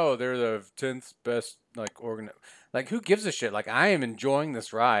says, "Oh, they're the 10th best like who gives a shit?" Like I am enjoying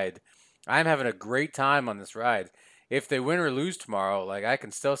this ride. I'm having a great time on this ride. If they win or lose tomorrow, like I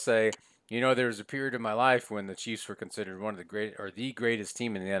can still say, there was a period of my life when the Chiefs were considered one of the greatest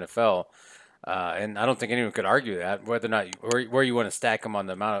team in the NFL. And I don't think anyone could argue that. Whether or not where you want to stack them on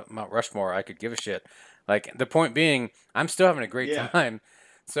the Mount Rushmore, I could give a shit. Like the point being, I'm still having a great time.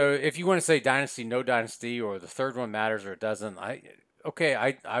 So if you want to say dynasty, no dynasty, or the third one matters or it doesn't, I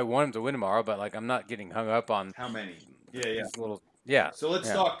want them to win tomorrow, but like I'm not getting hung up on how many. these little yeah. So let's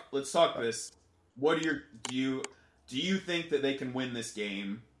talk. Let's talk this. What are your do you think that they can win this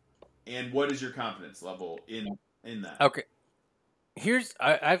game, and what is your confidence level in that? Okay.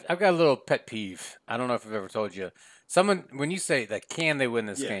 I've got a little pet peeve. I don't know if I've ever told you. Someone when you say like can they win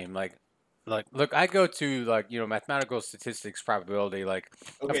this game, like look, I go to like mathematical statistics, probability, like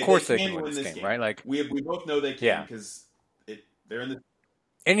Okay, of course they they can can win this game, right? Like we both know they can because they're in the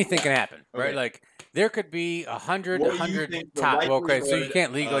anything can happen, right? Okay. Like there could be 100, What do you 100 think the top. Well, okay, so you likelihood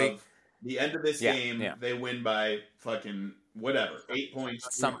can't legally of the end of this Yeah, game yeah. they win by fucking whatever 8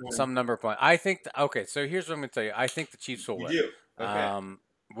 points, 3 points. some number of points. I think. Okay, so here's what I'm going to tell you. I think the Chiefs will You win. do. Okay.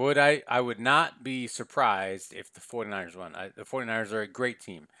 Would I would not be surprised if the 49ers won. The 49ers are a great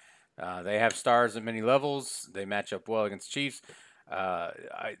team. They have stars at many levels. They match up well against Chiefs. The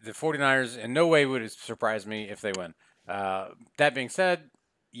 49ers in no way would it surprise me if they win. That being said,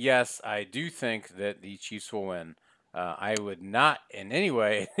 yes, I do think that the Chiefs will win. I would not in any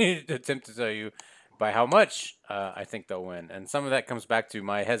way attempt to tell you by how much I think they'll win, and some of that comes back to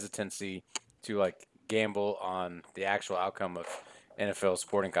my hesitancy to like gamble on the actual outcome of NFL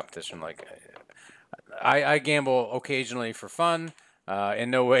sporting competition. Like I gamble occasionally for fun.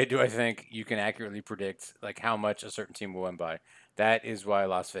 In no way do I think you can accurately predict like how much a certain team will win by. That is why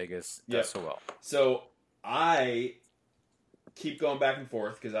Las Vegas does so well. So I keep going back and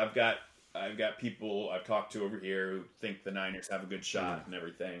forth because I've got people I've talked to over here who think the Niners have a good shot and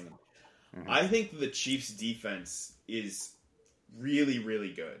everything. Mm-hmm. I think the Chiefs' defense is really,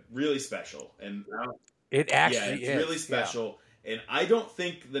 really good, really special, and It yeah, actually it's really is. Yeah. special. And I don't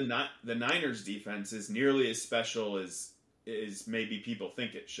think the Niners' defense is nearly as special as maybe people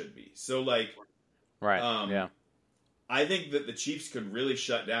think it should be. So like, Right. um, Yeah. I think that the Chiefs could really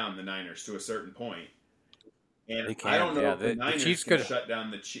shut down the Niners to a certain point. And They I can. don't know Yeah. if the The Niners Chiefs can could. shut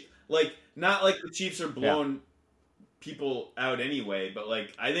down the Chiefs. Like, not like the Chiefs are Yeah. blowing people out anyway, but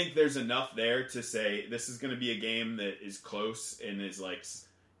like, I think there's enough there to say this is going to be a game that is close and is like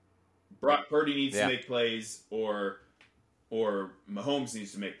Brock Purdy needs to Yeah. make plays or Mahomes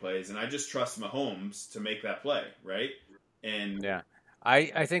needs to make plays, and I just trust Mahomes to make that play, right? And Yeah.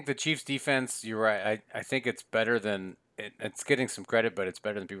 I think the Chiefs defense, you're right. I think it's better than it's getting some credit, but it's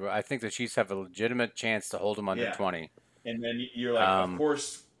better than people. I think the Chiefs have a legitimate chance to hold them under yeah, 20. and then you're like, of Um,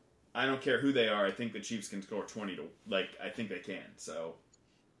 course, I don't care who they are. I think the Chiefs can score 20 to like. I think they can. So,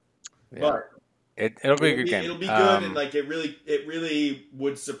 yeah. but It'll be a good game. it'll be good, and like it really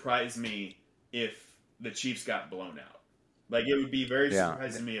would surprise me if the Chiefs got blown out. Like it would be very Yeah.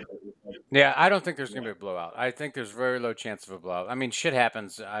 surprising to me if it was like, Yeah, I don't think there's going yeah, to be a blowout. I think there's very low chance of a blowout. I mean, shit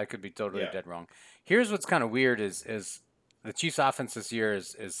happens. I could be totally yeah, dead wrong. Here's what's kind of weird is the Chiefs' offense this year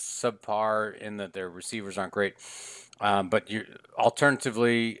is subpar in that their receivers aren't great. But you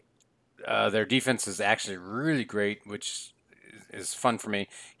alternatively, their defense is actually really great, which is fun for me.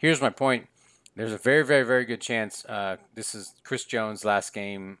 Here's my point. There's a very, very, very good chance. This is Chris Jones' last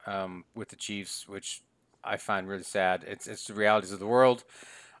game with the Chiefs, which I find really sad. It's the realities of the world.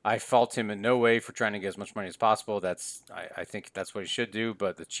 I fault him in no way for trying to get as much money as possible. I think that's what he should do,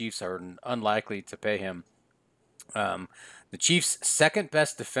 but the Chiefs are unlikely to pay him. Um, the Chiefs' second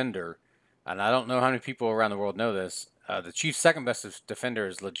best defender, and I don't know how many people around the world know this. The Chiefs' second best defender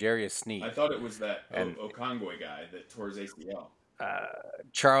is L'Jarius I Sneed, thought it was that and Okongwe guy that tore his ACL. uh,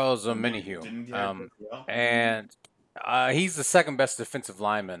 Charles Oh, Omenihu, didn't he have ACL? and he's the second best defensive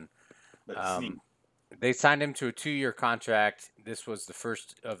lineman. But Snead. Um, they signed him to a 2-year contract. This was the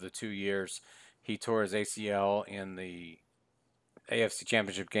first of the 2 years. He tore his ACL in the AFC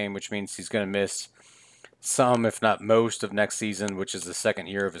Championship game, which means he's going to miss some, if not most, of next season, which is the second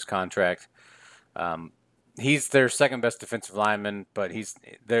year of his contract. Um, he's their second best defensive lineman, but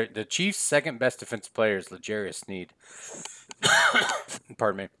the Chiefs' second best defensive player is L'Jarius Sneed.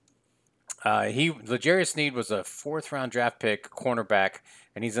 Pardon me. L'Jarius Sneed was a fourth-round draft pick cornerback,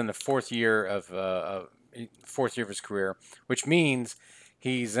 and he's in the fourth year of his career, which means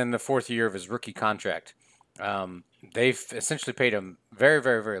he's in the fourth year of his rookie contract. They've essentially paid him very,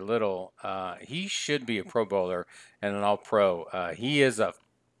 very, very little. He should be a Pro Bowler and an All Pro. He is a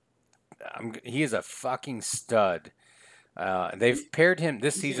fucking stud. They've paired him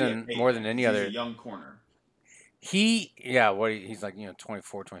this He's gonna season get paid more then, than any 'cause he's other. a young corner. He's like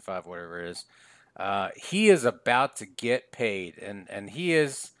 24, 25, whatever it is. He is about to get paid, and he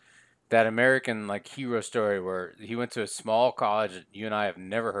is that American like hero story where he went to a small college that you and I have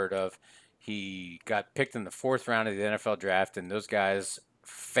never heard of. He got picked in the fourth round of the NFL draft, and those guys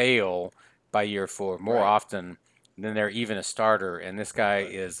fail by year 4 more Right. often than they're even a starter. And this guy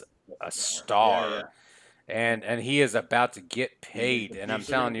But is a yeah, yeah. star, and he is about to get Do you think paid. the And I'm Chiefs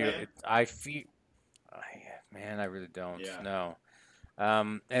are gonna telling you, pay him? I feel, man, I really don't Yeah. know.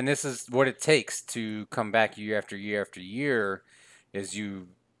 And this is what it takes to come back year after year after year, is you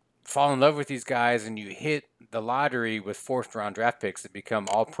fall in love with these guys and you hit the lottery with fourth round draft picks that become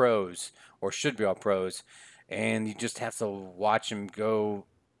all pros or should be all pros, and you just have to watch them go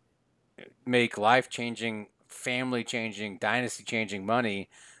make life changing, family changing, dynasty changing money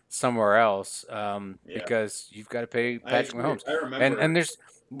somewhere else, Yeah. because you've got to pay I Patrick agree. Mahomes, I and remember.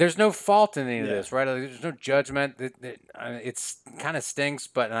 there's no fault in any of Yeah. this, right? Like, there's no judgment. It's kind of stinks,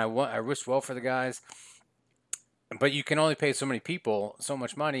 but I wish well for the guys, but you can only pay so many people so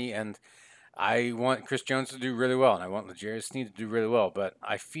much money, and I want Chris Jones to do really well, and I want L'Jarius Sneed to do really well, but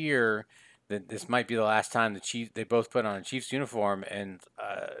I fear that this might be the last time they both put on a Chiefs uniform, and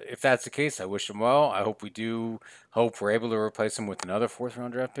if that's the case, I wish them well. I hope we do. Hope we're able to replace them with another fourth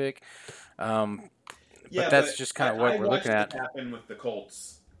round draft pick. Um, but Yeah, that's but just kind of what I we're looking watched it at. happen with the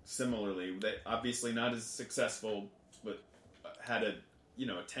Colts similarly. They obviously not as successful, but had a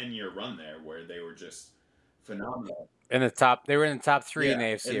 10-year run there where they were just phenomenal. They were in the top three in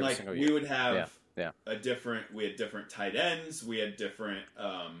Yeah, the AFC and every like single we year. would Yeah, have yeah, we had different tight ends, we had different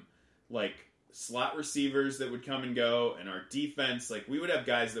like slot receivers that would come and go, and our defense, like we would have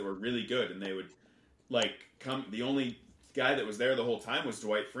guys that were really good, and they would like come. The only guy that was there the whole time was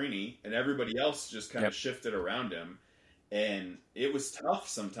Dwight Freeney, and everybody else just kind of yep. shifted around him, and it was tough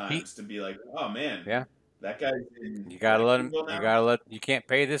sometimes to be like, oh man, Yeah. That guy's in You gotta let him. Jacksonville You now. gotta let. You can't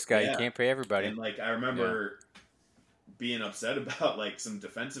pay this guy. You Yeah, can't pay everybody. and like I Yeah. remember being upset about like some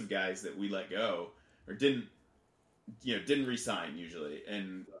defensive guys that we let go or didn't resign usually,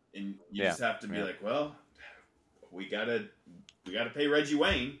 and you Yeah. just have to be Yeah. like, well, we gotta pay Reggie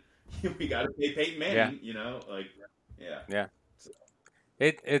Wayne, we gotta pay Peyton Yeah. Manning, like yeah. Yeah. So,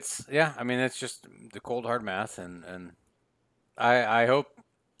 It's yeah. I mean, it's just the cold hard math, and I hope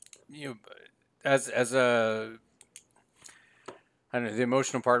you know, as a I don't know, the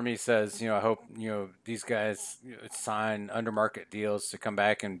emotional part of me says, I hope, these guys sign under market deals to come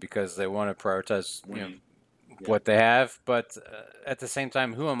back and because they want to prioritize, winning, yeah. what they have. But at the same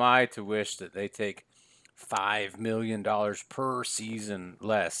time, who am I to wish that they take $5 million per season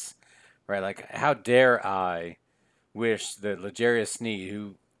less, right? Like, how dare I wish that L'Jarius Sneed,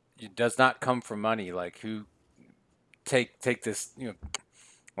 who does not come from money, like who take this,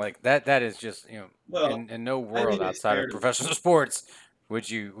 like that is just Well, in no I world think it's outside fair of to professional sports would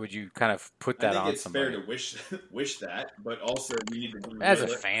you kind of put I that think on it's fair somebody to wish that, but also we need to be as a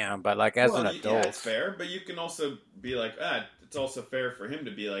realistic. fan, but like as Well, an yeah, it's adult. fair, but you can also be like, it's also fair for him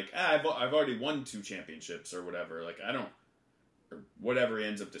to be like, I've already won 2 championships or whatever. Like, I don't, or whatever he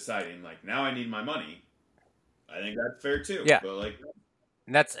ends up deciding. Like, now I need my money. I think that's fair too. Yeah, But like,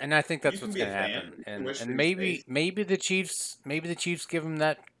 and I think you that's can what's be a going to fan. happen, You can and wish for and his face. maybe the Chiefs give him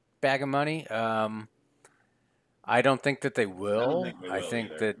that bag of money. I don't think that they I don't will. think they I will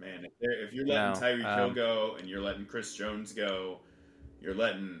think either, that man. If you're letting no. Tyreek Hill go and you're letting Chris Jones go, you're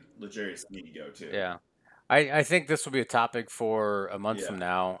letting L'Jarius Sneed go too. Yeah. I think this will be a topic for a month Yeah. from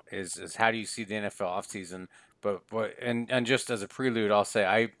now is how do you see the NFL offseason? But and just as a prelude, I'll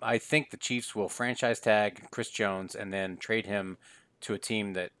say I think the Chiefs will franchise tag Chris Jones and then trade him to a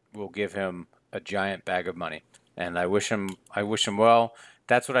team that will give him a giant bag of money. And I wish him well.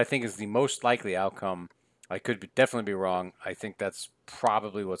 That's what I think is the most likely outcome. I could definitely be wrong. I think that's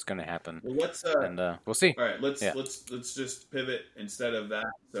probably what's going to happen, Well, let's and we'll see. all right, let's Yeah, let's just pivot instead of that.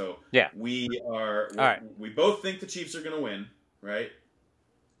 So yeah. All right. we both think the Chiefs are going to win, right?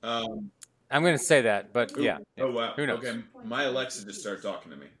 Um, I'm going to say that, but ooh, yeah, yeah. oh wow, Who knows? okay. My Alexa just started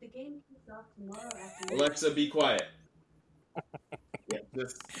talking to me. Alexa, be quiet. Yeah,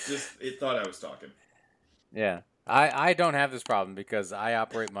 just it thought I was talking. Yeah. I don't have this problem because I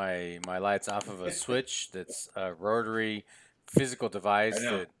operate my lights off of a switch that's a rotary physical I device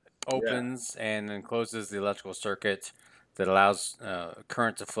know. that Yeah. opens and then closes the electrical circuit that allows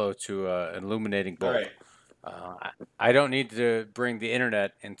current to flow to an illuminating All bulb. right. I don't need to bring the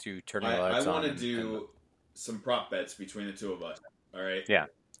internet into turning the I lights want on to and do some prop bets between the two of us. All right. yeah.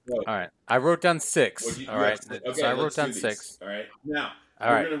 So, All right. I wrote down what six. do All you have? right. So Okay, I let's wrote do down these. six. All right. Now All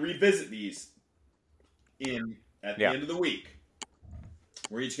we're right. gonna revisit these in at the Yeah. end of the week.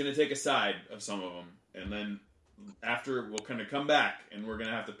 We're each gonna take a side of some of them, and then after we'll kind of come back and we're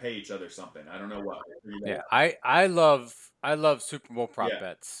gonna have to pay each other something. I don't know what. Yeah. I love Super Bowl prop Yeah.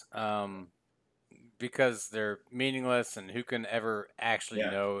 bets. Because they're meaningless and who can ever actually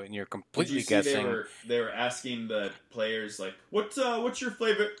Yeah. know and you're Did you completely see guessing. they were asking the players like, what's your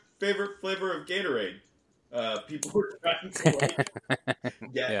favorite flavor of Gatorade? People were trying to like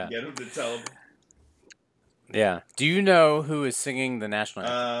Yeah. get them to tell them. Yeah. Do you know who is singing the national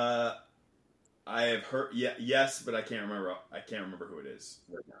anthem? I have heard yes, but I can't remember. I can't remember who it is.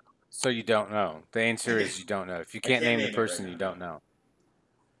 Right now. So you don't know. The answer is you don't know. If you I can't can't name the name it right person, you now. don't No. know.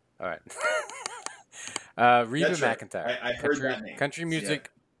 All right. Reba That's right. McEntire. I heard Country that name. country Yeah.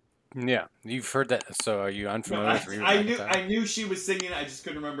 music. Yeah, you've heard that. So are you No, unfamiliar with Reba I McEntire? knew she was singing. I just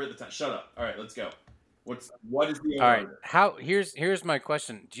couldn't remember at the time. Shut up. All right, let's go. What is the All right. over? Here's my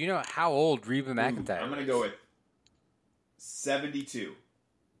question. Do you know how old Reba McEntire I'm gonna is? go with 72.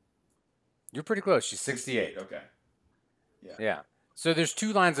 You're pretty close. She's 68. Okay. Yeah. So there's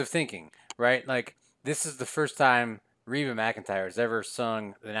two lines of thinking, right? Like this is the first time Reba McEntire has ever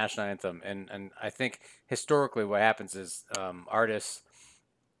sung the national anthem, and I think historically what happens is artists,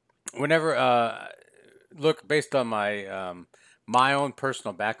 whenever look based on my own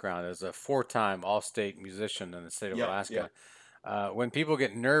personal background as a four-time All-State musician in the state of Yep. Yep. Alaska. When people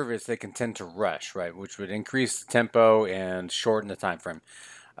get nervous, they can tend to rush, right, which would increase the tempo and shorten the time frame.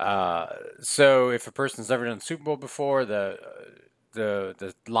 Uh, so if a person's never done the Super Bowl before, the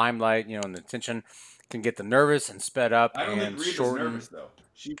limelight, and the attention can get them nervous and sped up I don't think and Reba's shorten. nervous though.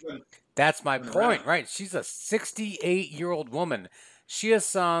 She's been That's my point, around. right? She's a 68-year-old woman. She has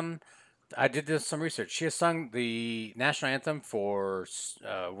sung. I did some research. She has sung the national anthem for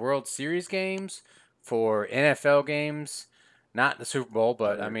World Series games, for NFL games, not the Super Bowl,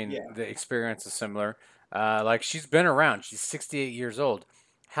 but I Yeah. mean the experience is similar. Like she's been around. She's 68 years old.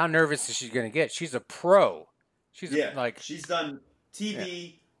 how nervous is she going to get? She's a pro. She's Yeah, like she's done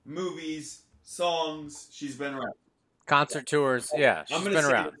TV, movies, songs. She's been around. concert tours. Yeah, I'm she's gonna been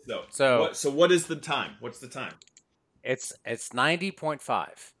say around. this though. So What is the time? What's the time? it's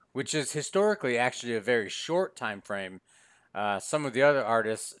 90.5, which is historically actually a very short time frame. Some of the other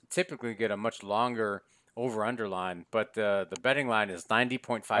artists typically get a much longer over under line, but the betting line is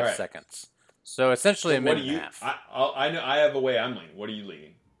 90.5 All right. seconds. So essentially So a what minute do and a you? half. I know I have a way I'm leaning. What are you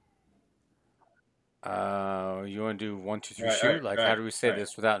leaning? You want to do one, two, All three, right, all right, shoot? Like, all how right, do we all say right.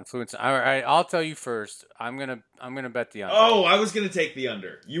 this without influencing? All right, I'll tell you first. I'm gonna bet the under. Oh, I was gonna take the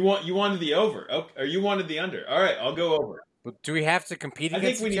under. You wanted the over. Okay, or you wanted the under. All right, I'll go over. But do we have to compete I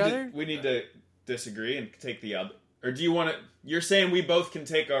think against each other? we need to disagree and take the other. Or do you want to? You're saying we both can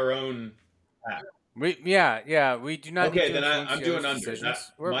take our own path. Yeah. We do not need Okay, to then influence I'm the doing other's under.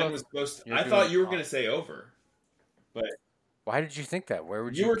 decisions. We're Mine both. was supposed to. You're I thought doing. you were gonna say over, but Why did you think that? Where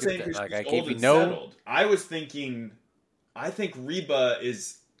would you you were give saying that? because Like, she's I old gave you and no. settled. I was thinking. I think Reba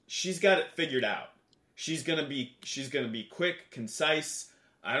is. She's got it figured out. She's gonna be quick, concise.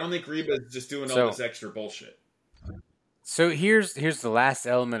 I don't think Reba is just doing all So this extra bullshit. So here's the last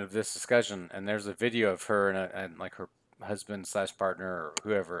element of this discussion, and there's a video of her and like her husband slash partner or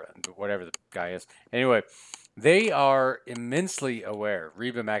whoever, whatever the guy is. Anyway, they are immensely aware.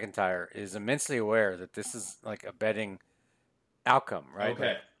 Reba McEntire is immensely aware that this is like a betting outcome, right? Okay,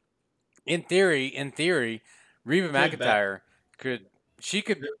 Like in theory, Reba could bet. McEntire could she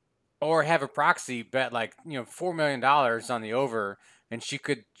could or have a proxy bet like $4 million on the over, and she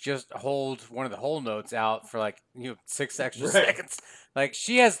could just hold one of the whole notes out for like 6 extra Right. seconds. Like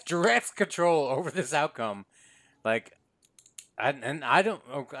she has direct control over this outcome. Like, and I don't.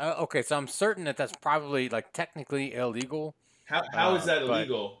 Okay, so I'm certain that that's probably like technically illegal. How is that But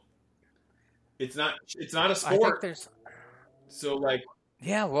illegal? It's not. It's not a I think sport. there's. So like,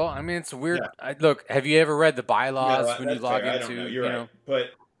 Yeah, well, I mean, it's weird. yeah, Look, have you ever read the no, bylaws when you that's log fair. I don't into, know. You're right,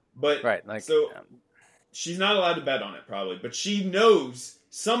 but right? Like, so she's not allowed to bet on it probably, but she knows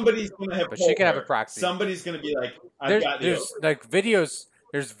somebody's gonna have but she told could have a her. proxy. Somebody's gonna be like, I've got the over. Like videos.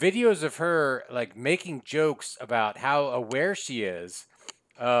 There's videos of her like making jokes about how aware she is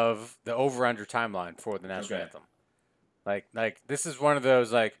of the over under timeline for the national Okay. anthem. Like this is one of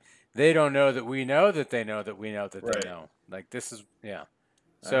those like they don't know that we know that they know that we know that Right. they know. Like this is yeah.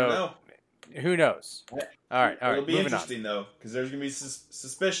 I don't So know. who knows? All right. It'll be moving interesting though, because there's gonna be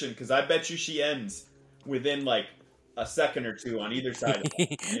suspicion. Because I bet you she ends within like a second or two on either side.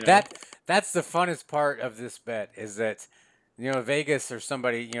 That's the funnest part of this bet is that Vegas or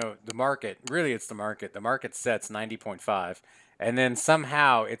somebody, the market, really it's the market. The market sets 90.5, and then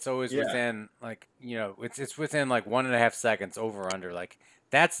somehow it's always Yeah. within like, it's within like 1.5 seconds over under. Like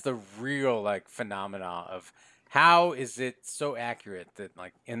that's the real like phenomena of how is it so accurate that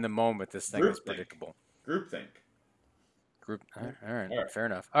like in the moment this thing is Groupthink. predictable. Groupthink. All right, All right. fair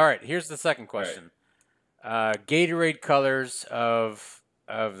enough. All right, here's the second question. Gatorade colors of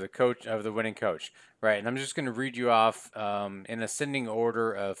the winning coach, right? And I'm just going to read you off in ascending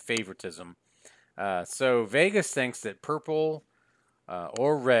order of favoritism. So Vegas thinks that purple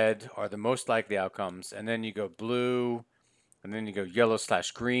or red are the most likely outcomes, and then you go blue, and then you go yellow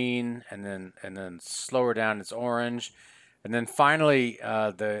 / green, and then slower down it's orange, and then finally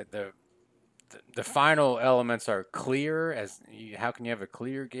the final elements are clear. How can you have a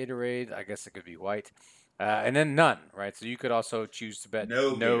clear Gatorade? I guess it could be white. And then none, right? So you could also choose to bet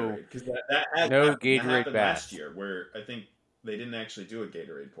no Gatorade, because that happened last year, where I think they didn't actually do a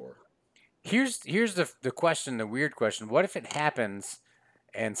Gatorade pour. Here's the question, the weird question. What if it happens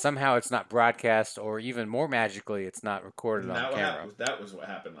and somehow it's not broadcast, or even more magically, it's not recorded on camera? That was what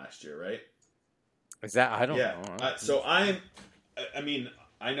happened last year, right? Is that I don't know. So I mean,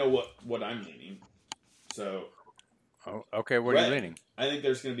 I know what I'm leaning. So. Oh, okay. What are you leaning? I think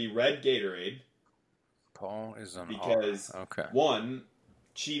there's going to be red Gatorade. Paul is on because okay. One,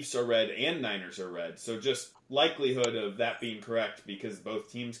 Chiefs are red and Niners are red, so just likelihood of that being correct because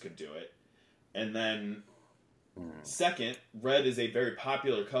both teams could do it. And then second, red is a very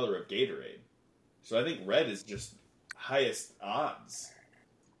popular color of Gatorade, so I think red is just highest odds.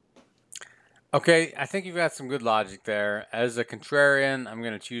 Okay, I think you've got some good logic there. As a contrarian, I'm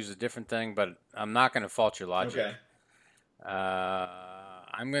going to choose a different thing, but I'm not going to fault your logic. Okay.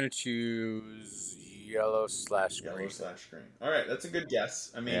 I'm going to choose yellow / green. Yellow / green. All right, that's a good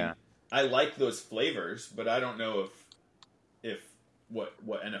guess. I mean, yeah. I like those flavors, but I don't know if what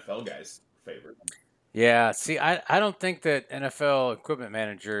NFL guys favor. Yeah, see, I don't think that NFL equipment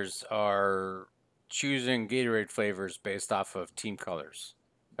managers are choosing Gatorade flavors based off of team colors.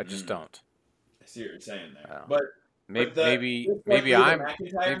 I just don't. I see what you're saying there, but But maybe I'm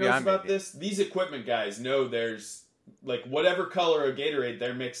McIntyre knows about this. These equipment guys know there's like whatever color of Gatorade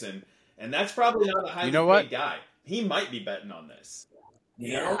they're mixing, and that's probably not a highly paid guy. He might be betting on this.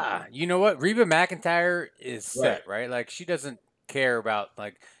 You know what? Reba McIntyre is set, right? Like she doesn't care about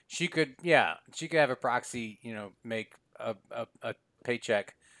like she could have a proxy, make a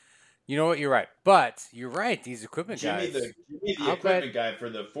paycheck. You know what? You're right. But you're right. These equipment guys. The equipment guy for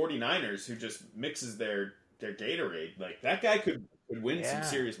the 49ers who just mixes their Gatorade. Like that guy could win some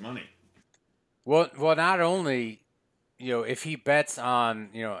serious money. Well, not only, if he bets on,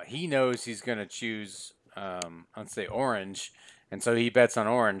 he knows he's going to choose, let's say orange, and so he bets on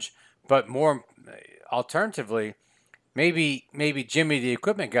orange. But more alternatively, maybe Jimmy, the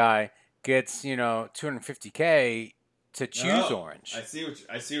equipment guy, gets $250K to choose orange. I see what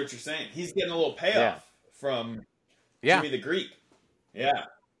you're saying. He's getting a little payoff from Jimmy the Greek. Yeah.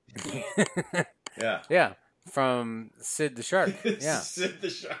 Yeah. From Sid the Shark. Yeah. Sid the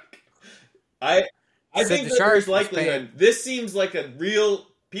Shark. I think that there's likelihood. This seems like a real.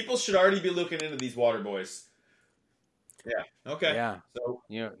 People should already be looking into these water boys. Yeah. Okay. Yeah. So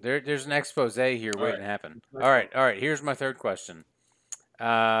there's an expose here waiting to happen. All right. Here's my third question.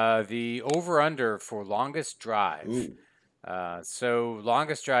 The over/under for longest drive. Ooh. So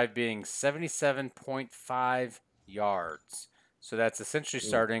longest drive being 77.5 yards. So that's essentially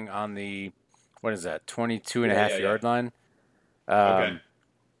starting on the 22.5 yard line. Okay.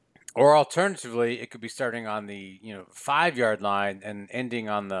 Or alternatively, it could be starting on the 5 yard line and ending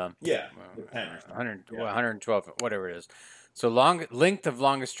on the 112, whatever it is. So length of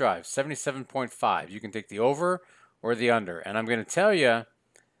longest drive 77.5. You can take the over or the under, and I'm going to tell you,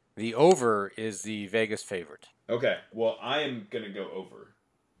 the over is the Vegas favorite. Okay, well I am going to go over.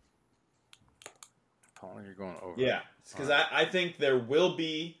 Paul, you're going over. Yeah, because I think there will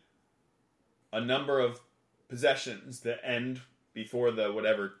be a number of possessions that end before the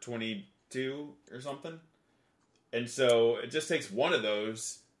 22 or something. And so it just takes one of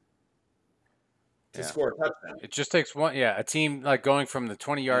those to score a touchdown. It just takes one, a team like going from the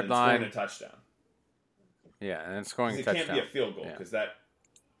 20-yard line. Scoring a touchdown. Yeah, and then scoring a touchdown. It can't be a field goal because that,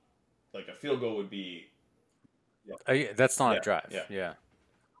 like a field goal would be. That's not a drive. Yeah.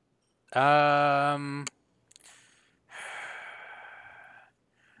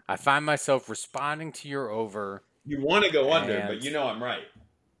 I find myself responding to your over. You want to go under, but I'm right.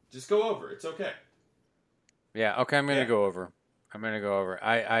 Just go over. It's okay. Yeah, okay, I'm going to go over.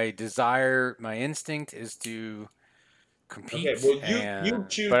 I desire, my instinct is to compete. Okay, well, you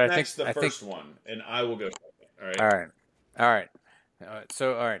choose next the first one, and I will go second. All right.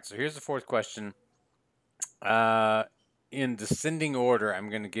 So here's the fourth question. In descending order, I'm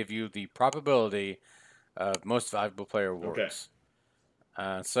going to give you the probability of most valuable player awards.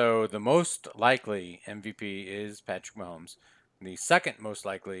 Okay. So the most likely MVP is Patrick Mahomes. The second most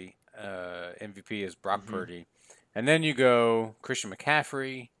likely MVP is Brock Purdy. And then you go Christian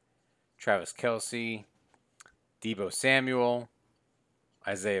McCaffrey, Travis Kelce, Deebo Samuel,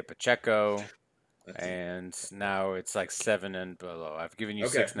 Isaiah Pacheco, and now it's like 7 and below. I've given you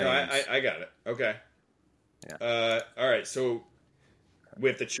 6 names. I got it. Okay. Yeah. All right. So we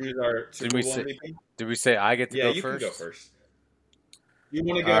have to choose our Super Bowl MVP? Did we say I get to go first? Yeah, you can go first. You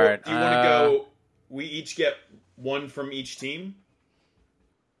want to go? Right. Do you want to go? We each get one from each team.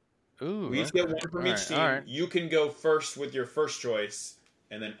 Ooh. We each get one from each team. Right. You can go first with your first choice,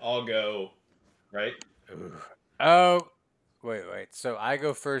 and then I'll go. Right? Ooh. Oh, wait. So I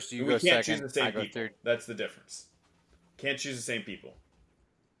go first. You go second. We can't choose the same people. Third. That's the difference. Can't choose the same people.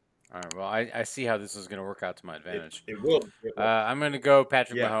 All right. Well, I see how this is going to work out to my advantage. It will. I'm going to go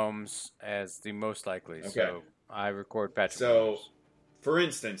Patrick Mahomes as the most likely. Okay. So I record Patrick Mahomes. For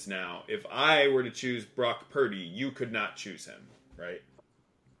instance, now, if I were to choose Brock Purdy, you could not choose him, right?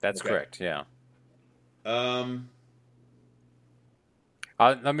 That's correct. Yeah. Let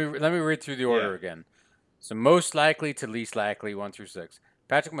me read through the order again. So most likely to least likely, 1 through 6.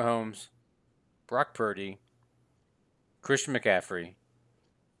 Patrick Mahomes, Brock Purdy, Christian McCaffrey,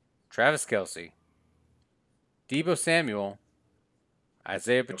 Travis Kelce, Deebo Samuel,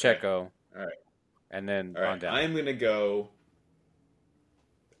 Isaiah Pacheco. All right. And then on down.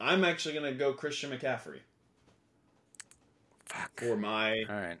 I'm actually going to go Christian McCaffrey. Fuck. For my...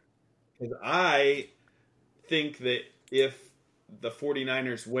 All right. Because I think that if the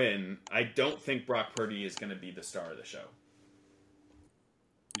 49ers win, I don't think Brock Purdy is going to be the star of the show.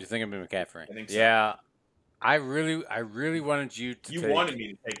 You think it'll be McCaffrey? I think so. Yeah. I really wanted you to You wanted me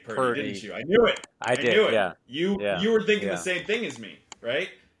to take Purdy, didn't you? I knew it. I did, knew it. Yeah. You were thinking the same thing as me, right?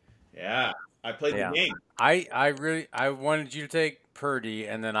 Yeah. I played the Yeah. game. I wanted you to take Purdy,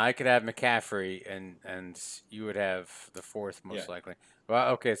 and then I could have McCaffrey, and you would have the fourth Yeah. most likely.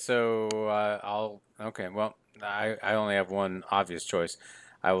 Well, okay, so well, I only have one obvious choice.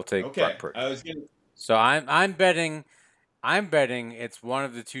 I will take Okay. Brock Purdy. I was gonna. So I'm betting it's one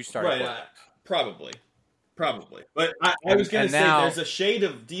of the two starting Right. quarterbacks. Probably. But I was gonna And say now, there's a shade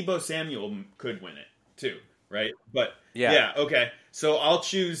of Debo Samuel could win it too. Right. But yeah, yeah. Okay. So I'll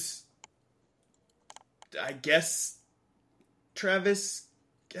choose. I guess Travis.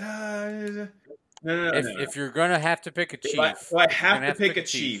 No. if you're gonna have to pick a chief, If I if you're have gonna to have to pick pick a a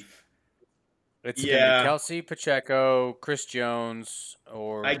chief, chief, it's gonna be yeah, Kelsey, Pacheco, Chris Jones,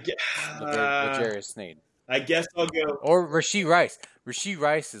 or I guess. L'Jarius Sneed. I guess I'll go. Or Rasheed Rice. Rasheed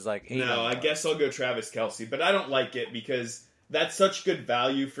Rice is like $8 No, million. I guess I'll go Travis Kelsey, but I don't like it because that's such good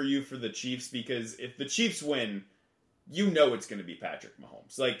value for you for the Chiefs. Because if the Chiefs win, you know it's going to be Patrick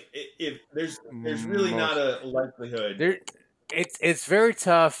Mahomes. Like if there's really not a likelihood. There, it's very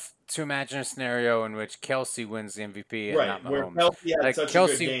tough to imagine a scenario in which Kelsey wins the MVP and Right, not where Mahomes. Kelsey had Like such a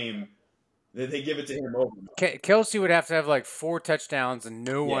good game that they give it to him over. Kelsey would have to have like 4 touchdowns and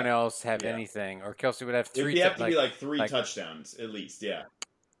no one Yeah, else have yeah. anything, or Kelsey would have three. It'd have to be like three touchdowns at least. Yeah,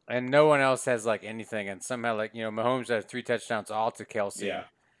 and no one else has like anything, and somehow Mahomes has 3 touchdowns all to Kelsey. yeah.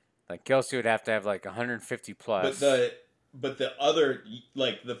 Like Kelsey would have to have like 150 plus. But the other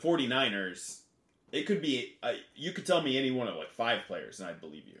like the 49ers, it could be you could tell me any one of like 5 players and I'd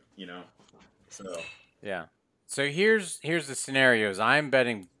believe you. You know, so yeah. So here's the scenarios. I'm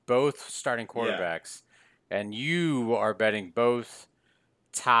betting both starting quarterbacks, and you are betting both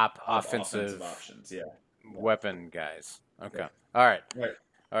top offensive options. Yeah, weapon guys. Okay. Yeah. All right. Right.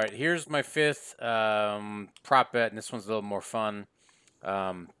 All right. Here's my fifth prop bet, and this one's a little more fun.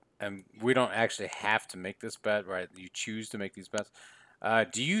 And we don't actually have to make this bet, right? You choose to make these bets.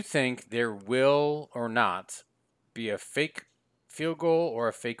 Do you think there will or not be a fake field goal or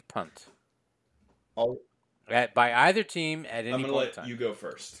a fake punt by either team at any point in time? I'm gonna let you go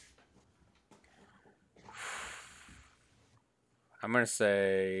first. I'm gonna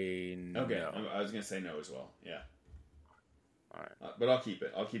say no. Okay, I was gonna say no as well. Yeah. All right. But I'll keep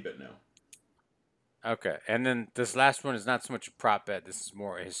it. I'll keep it no. Okay, and then this last one is not so much a prop bet. This is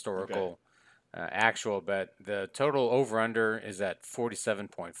more a historical, actual bet. The total over/under is at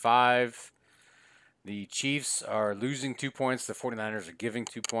 47.5. The Chiefs are losing 2 points. The 49ers are giving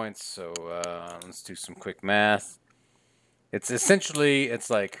 2 points. So let's do some quick math. It's essentially,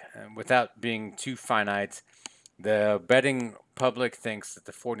 like, without being too finite, the betting public thinks that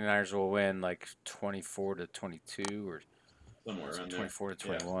the 49ers will win like 24-22 or Somewhere around 24 to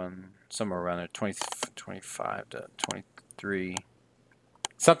 21, somewhere around there, 25 to 23,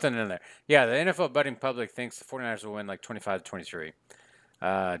 something in there. Yeah, the NFL betting public thinks the 49ers will win like 25 to 23.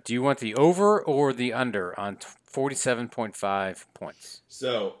 Do you want the over or the under on 47.5 points?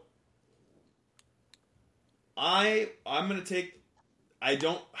 So I'm gonna take. I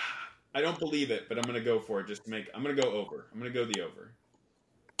don't believe it, but I'm gonna go for it. I'm gonna go over. I'm gonna go the over.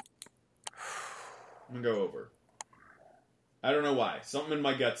 I'm gonna go over. I don't know why. Something in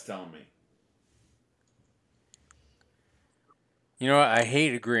my gut's telling me. You know what? I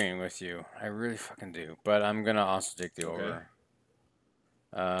hate agreeing with you. I really fucking do. But I'm going to also take the over.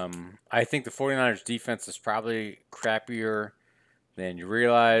 I think the 49ers defense is probably crappier than you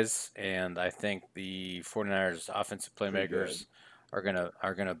realize. And I think the 49ers offensive playmakers are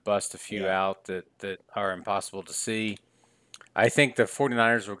gonna bust a few out that are impossible to see. I think the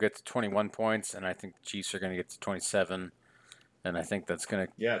 49ers will get to 21 points, and I think the Chiefs are going to get to 27. And I think that's going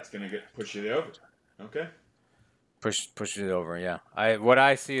to... Yeah, it's going to push it over. Okay. Push it over, yeah. What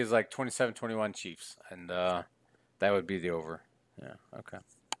I see is like 27-21 Chiefs, and that would be the over. Yeah, okay.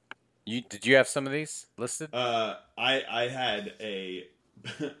 Did you have some of these listed? I had a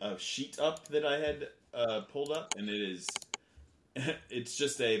sheet up that I had pulled up, and it's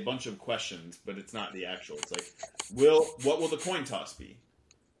just a bunch of questions, but it's not the actual. It's like, what will the coin toss be?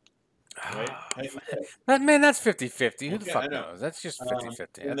 Right? Man, that's 50-50. Who the fuck knows? That's just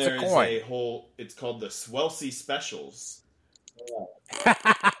 50-50. That's a coin. It's called the Swelsey Specials.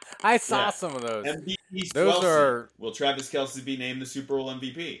 I saw some of those. MVP Swelsey. Will Travis Kelsey be named the Super Bowl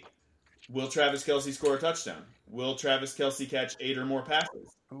MVP? Will Travis Kelsey score a touchdown? Will Travis Kelsey catch 8 or more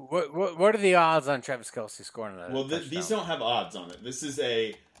passes? What are the odds on Travis Kelsey scoring a touchdown? These don't have odds on it. This is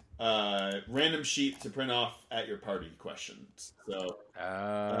a random sheet to print off at your party questions. So,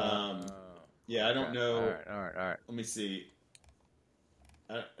 yeah, I don't know. All right. Let me see.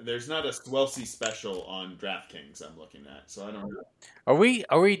 There's not a Swelsey special on DraftKings I'm looking at, so I don't know. Are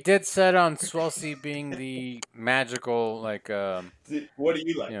we dead set on Swelsey being the magical like What do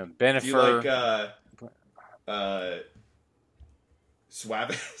you like? Do you like Benifer?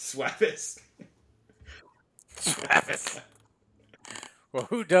 Swavis? Swavis. Well,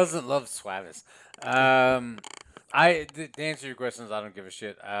 who doesn't love Swavis? To answer your questions, I don't give a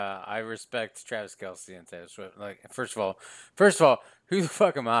shit. I respect Travis Kelce and Taylor Swift. Like, first of all, who the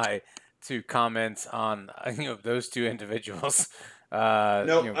fuck am I to comment on those two individuals?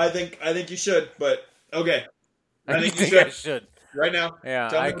 No, I think you should, but okay. I think you I should right now. Yeah,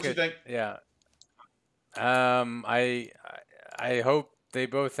 Tell me I what could. you think. Yeah. I hope they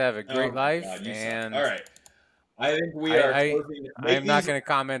both have a great life, God, and all right. I think we are closing. I'm not going to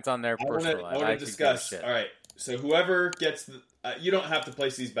comment on their personal life. I want to discuss. All right. So whoever gets you don't have to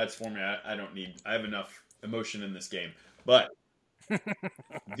place these bets for me. I don't need. I have enough emotion in this game. But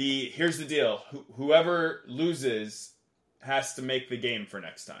here's the deal. Whoever loses has to make the game for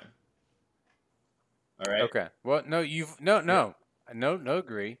next time. All right. Okay. Well, no,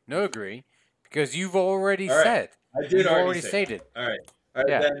 agree, because you've already said. I did already stated. All right. All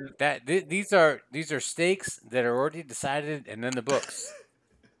right. Yeah. Then, these are stakes that are already decided and in the books.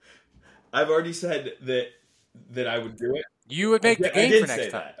 I've already said that I would do it. You would make the game for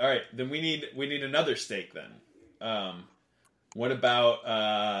next time. All right. Then we need another stake then. What about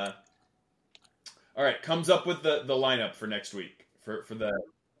all right, comes up with the lineup for next week for the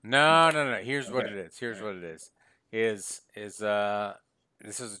No. Here's what it is. What it is. This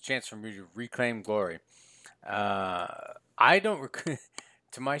is a chance for me to reclaim glory. I don't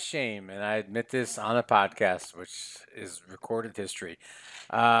to my shame, and I admit this on a podcast, which is recorded history.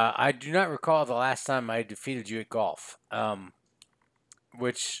 I do not recall the last time I defeated you at golf,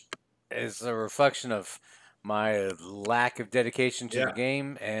 which is a reflection of my lack of dedication to the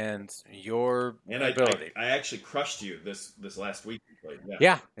game and your ability. I actually crushed you this last week.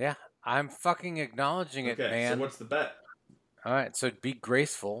 Yeah. I'm fucking acknowledging it, man. Okay, so what's the bet? All right, so be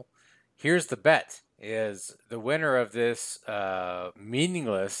graceful. Here's the bet: is the winner of this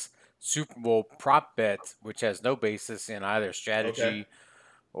meaningless Super Bowl prop bet, which has no basis in either strategy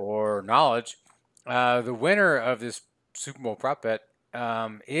or knowledge. The winner of this Super Bowl prop bet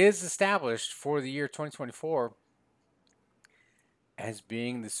is established for the year 2024 as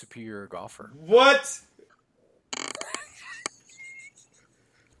being the superior golfer. What?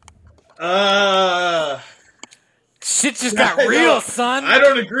 Shit just got real, son. I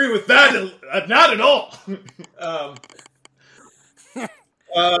don't agree with that. Not at all.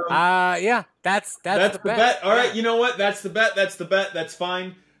 Yeah, that's the bet. All right, you know what? That's the bet. That's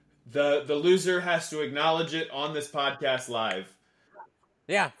fine. The loser has to acknowledge it on this podcast live.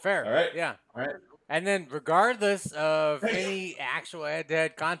 Yeah, fair. All right. Yeah. All right. And then, regardless of any actual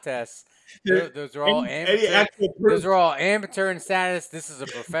head-to-head contests, those are all amateur. Those are all amateur in status. This is a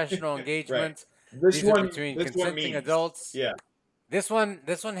professional engagement. Right. These are between consenting adults. Yeah. This one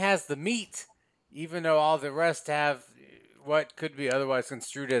has the meat, even though all the rest have what could be otherwise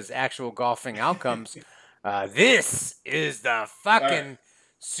construed as actual golfing outcomes. This is the fucking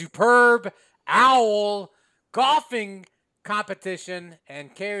superb owl golfing competition,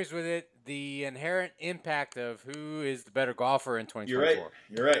 and carries with it the inherent impact of who is the better golfer in 2024.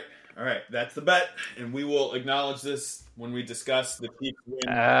 You're right. All right, that's the bet, and we will acknowledge this when we discuss the Chiefs win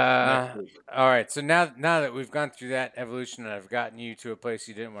next week. All right, so now that we've gone through that evolution and I've gotten you to a place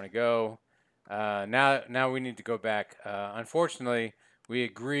you didn't want to go, now we need to go back. Unfortunately, we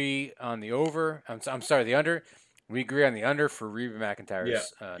agree on the over. I'm sorry, the under. We agree on the under for Reba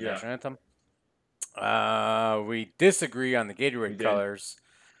McEntire's national anthem. We disagree on the Gatorade colors.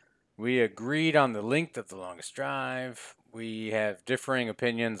 We agreed on the length of the longest drive. We have differing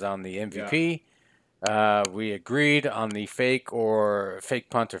opinions on the MVP. We agreed on the fake punt or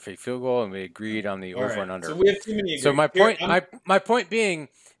fake field goal, and we agreed on the over and under. So we have too many. So my point being,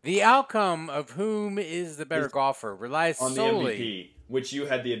 the outcome of whom is the better golfer relies on solely the MVP, which you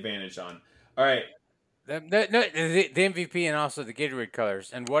had the advantage on. All right. The MVP and also the Gatorade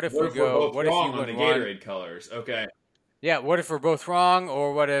colors. And what if we go? What if you on the Gatorade colors? Okay. Yeah. What if we're both wrong,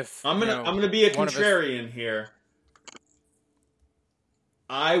 or what if I'm gonna be a contrarian here.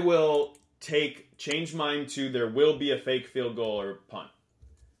 I will change mine to there will be a fake field goal or punt.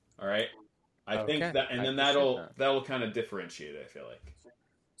 All right. I think that, and then that'll kind of differentiate it, I feel like.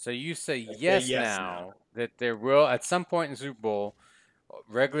 So you say yes now that there will at some point in the Super Bowl,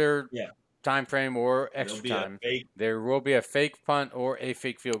 regular time frame or extra time, there will be a fake punt or a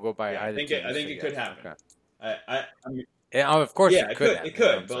fake field goal by either team. I think it could happen. Okay. I mean, of course, it could. It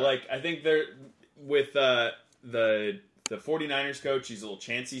could, but like I think there with the the 49ers coach. He's a little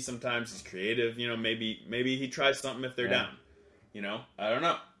chancy sometimes. He's creative. Maybe he tries something if they're down. I don't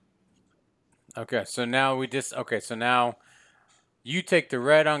know. Okay, so now you take the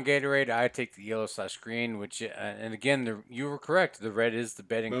red on Gatorade. I take the yellow/green, which and again, you were correct. The red is the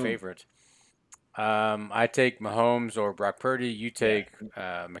betting favorite. I take Mahomes or Brock Purdy. You take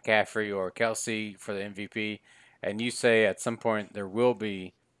McCaffrey or Kelsey for the MVP, and you say at some point there will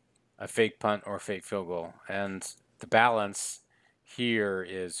be a fake punt or a fake field goal, and the balance here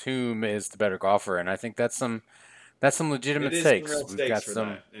is whom is the better golfer, and I think that's some legitimate stakes. Some real stakes got for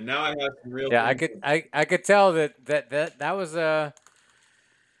that. And now I have some real. Yeah, I could tell that was a.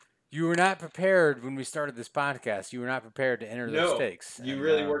 You were not prepared when we started this podcast. You were not prepared to enter those stakes. You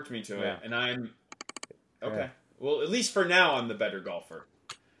really worked me to it, and I'm okay. Yeah. Well, at least for now, I'm the better golfer.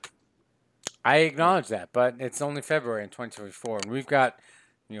 I acknowledge that, but it's only February in 2024, and we've got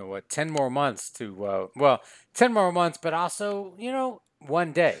 10 more months to 10 more months, but also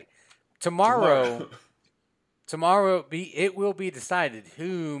one day. Tomorrow it will be decided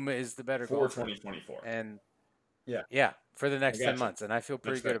whom is the better golfer for 2024, and yeah. For the next 10 months, and I feel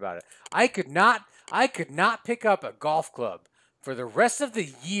pretty good about it. I could not pick up a golf club for the rest of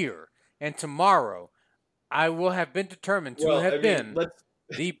the year, and tomorrow I will have been determined to have been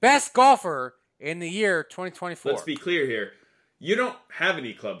the best golfer in the year 2024. Let's be clear here. You don't have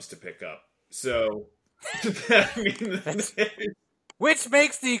any clubs to pick up, so which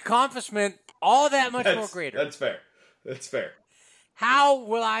makes the accomplishment all that much more greater. That's fair. How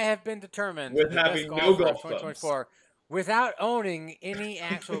will I have been determined with having no golf clubs? Without owning any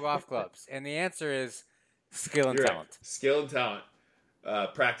actual golf clubs? And the answer is skill and talent. Right. Skill and talent.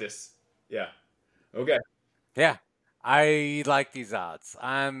 Practice. Yeah. Okay. Yeah. I like these odds.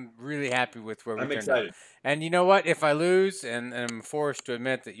 I'm really happy with where we turned excited. Out. And you know what? If I lose and I'm forced to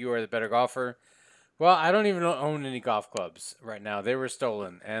admit that you are the better golfer, well, I don't even own any golf clubs right now. They were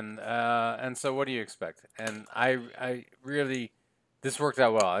stolen. And so what do you expect? And I really... This worked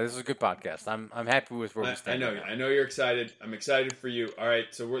out well. This is a good podcast. I'm happy with where we stand. I know you're excited. I'm excited for you. All right,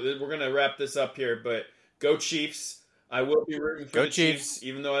 so we're gonna wrap this up here. But go Chiefs! I will be rooting for the Chiefs,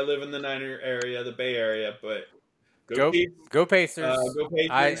 even though I live in the Niner area, the Bay Area. But go Chiefs! Go Pacers! Go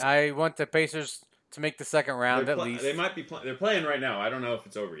Pacers! I want the Pacers to make the second round at least. They might be. They're playing right now. I don't know if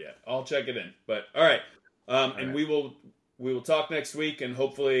it's over yet. I'll check it in. But all right, and we will talk next week, and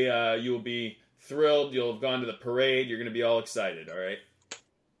hopefully you will be thrilled. You'll have gone to the parade. You're going to be all excited. All right.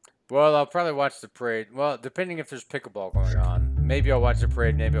 Well, I'll probably watch the parade. Well, depending if there's pickleball going on. Maybe I'll watch the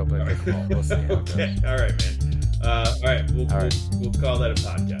parade. Maybe I'll play pickleball. We'll see. Okay. All right, man. All right. We'll call that a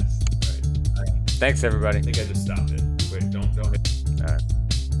podcast. All right. Thanks, everybody. I think I just stopped it. Wait, don't hit. All right.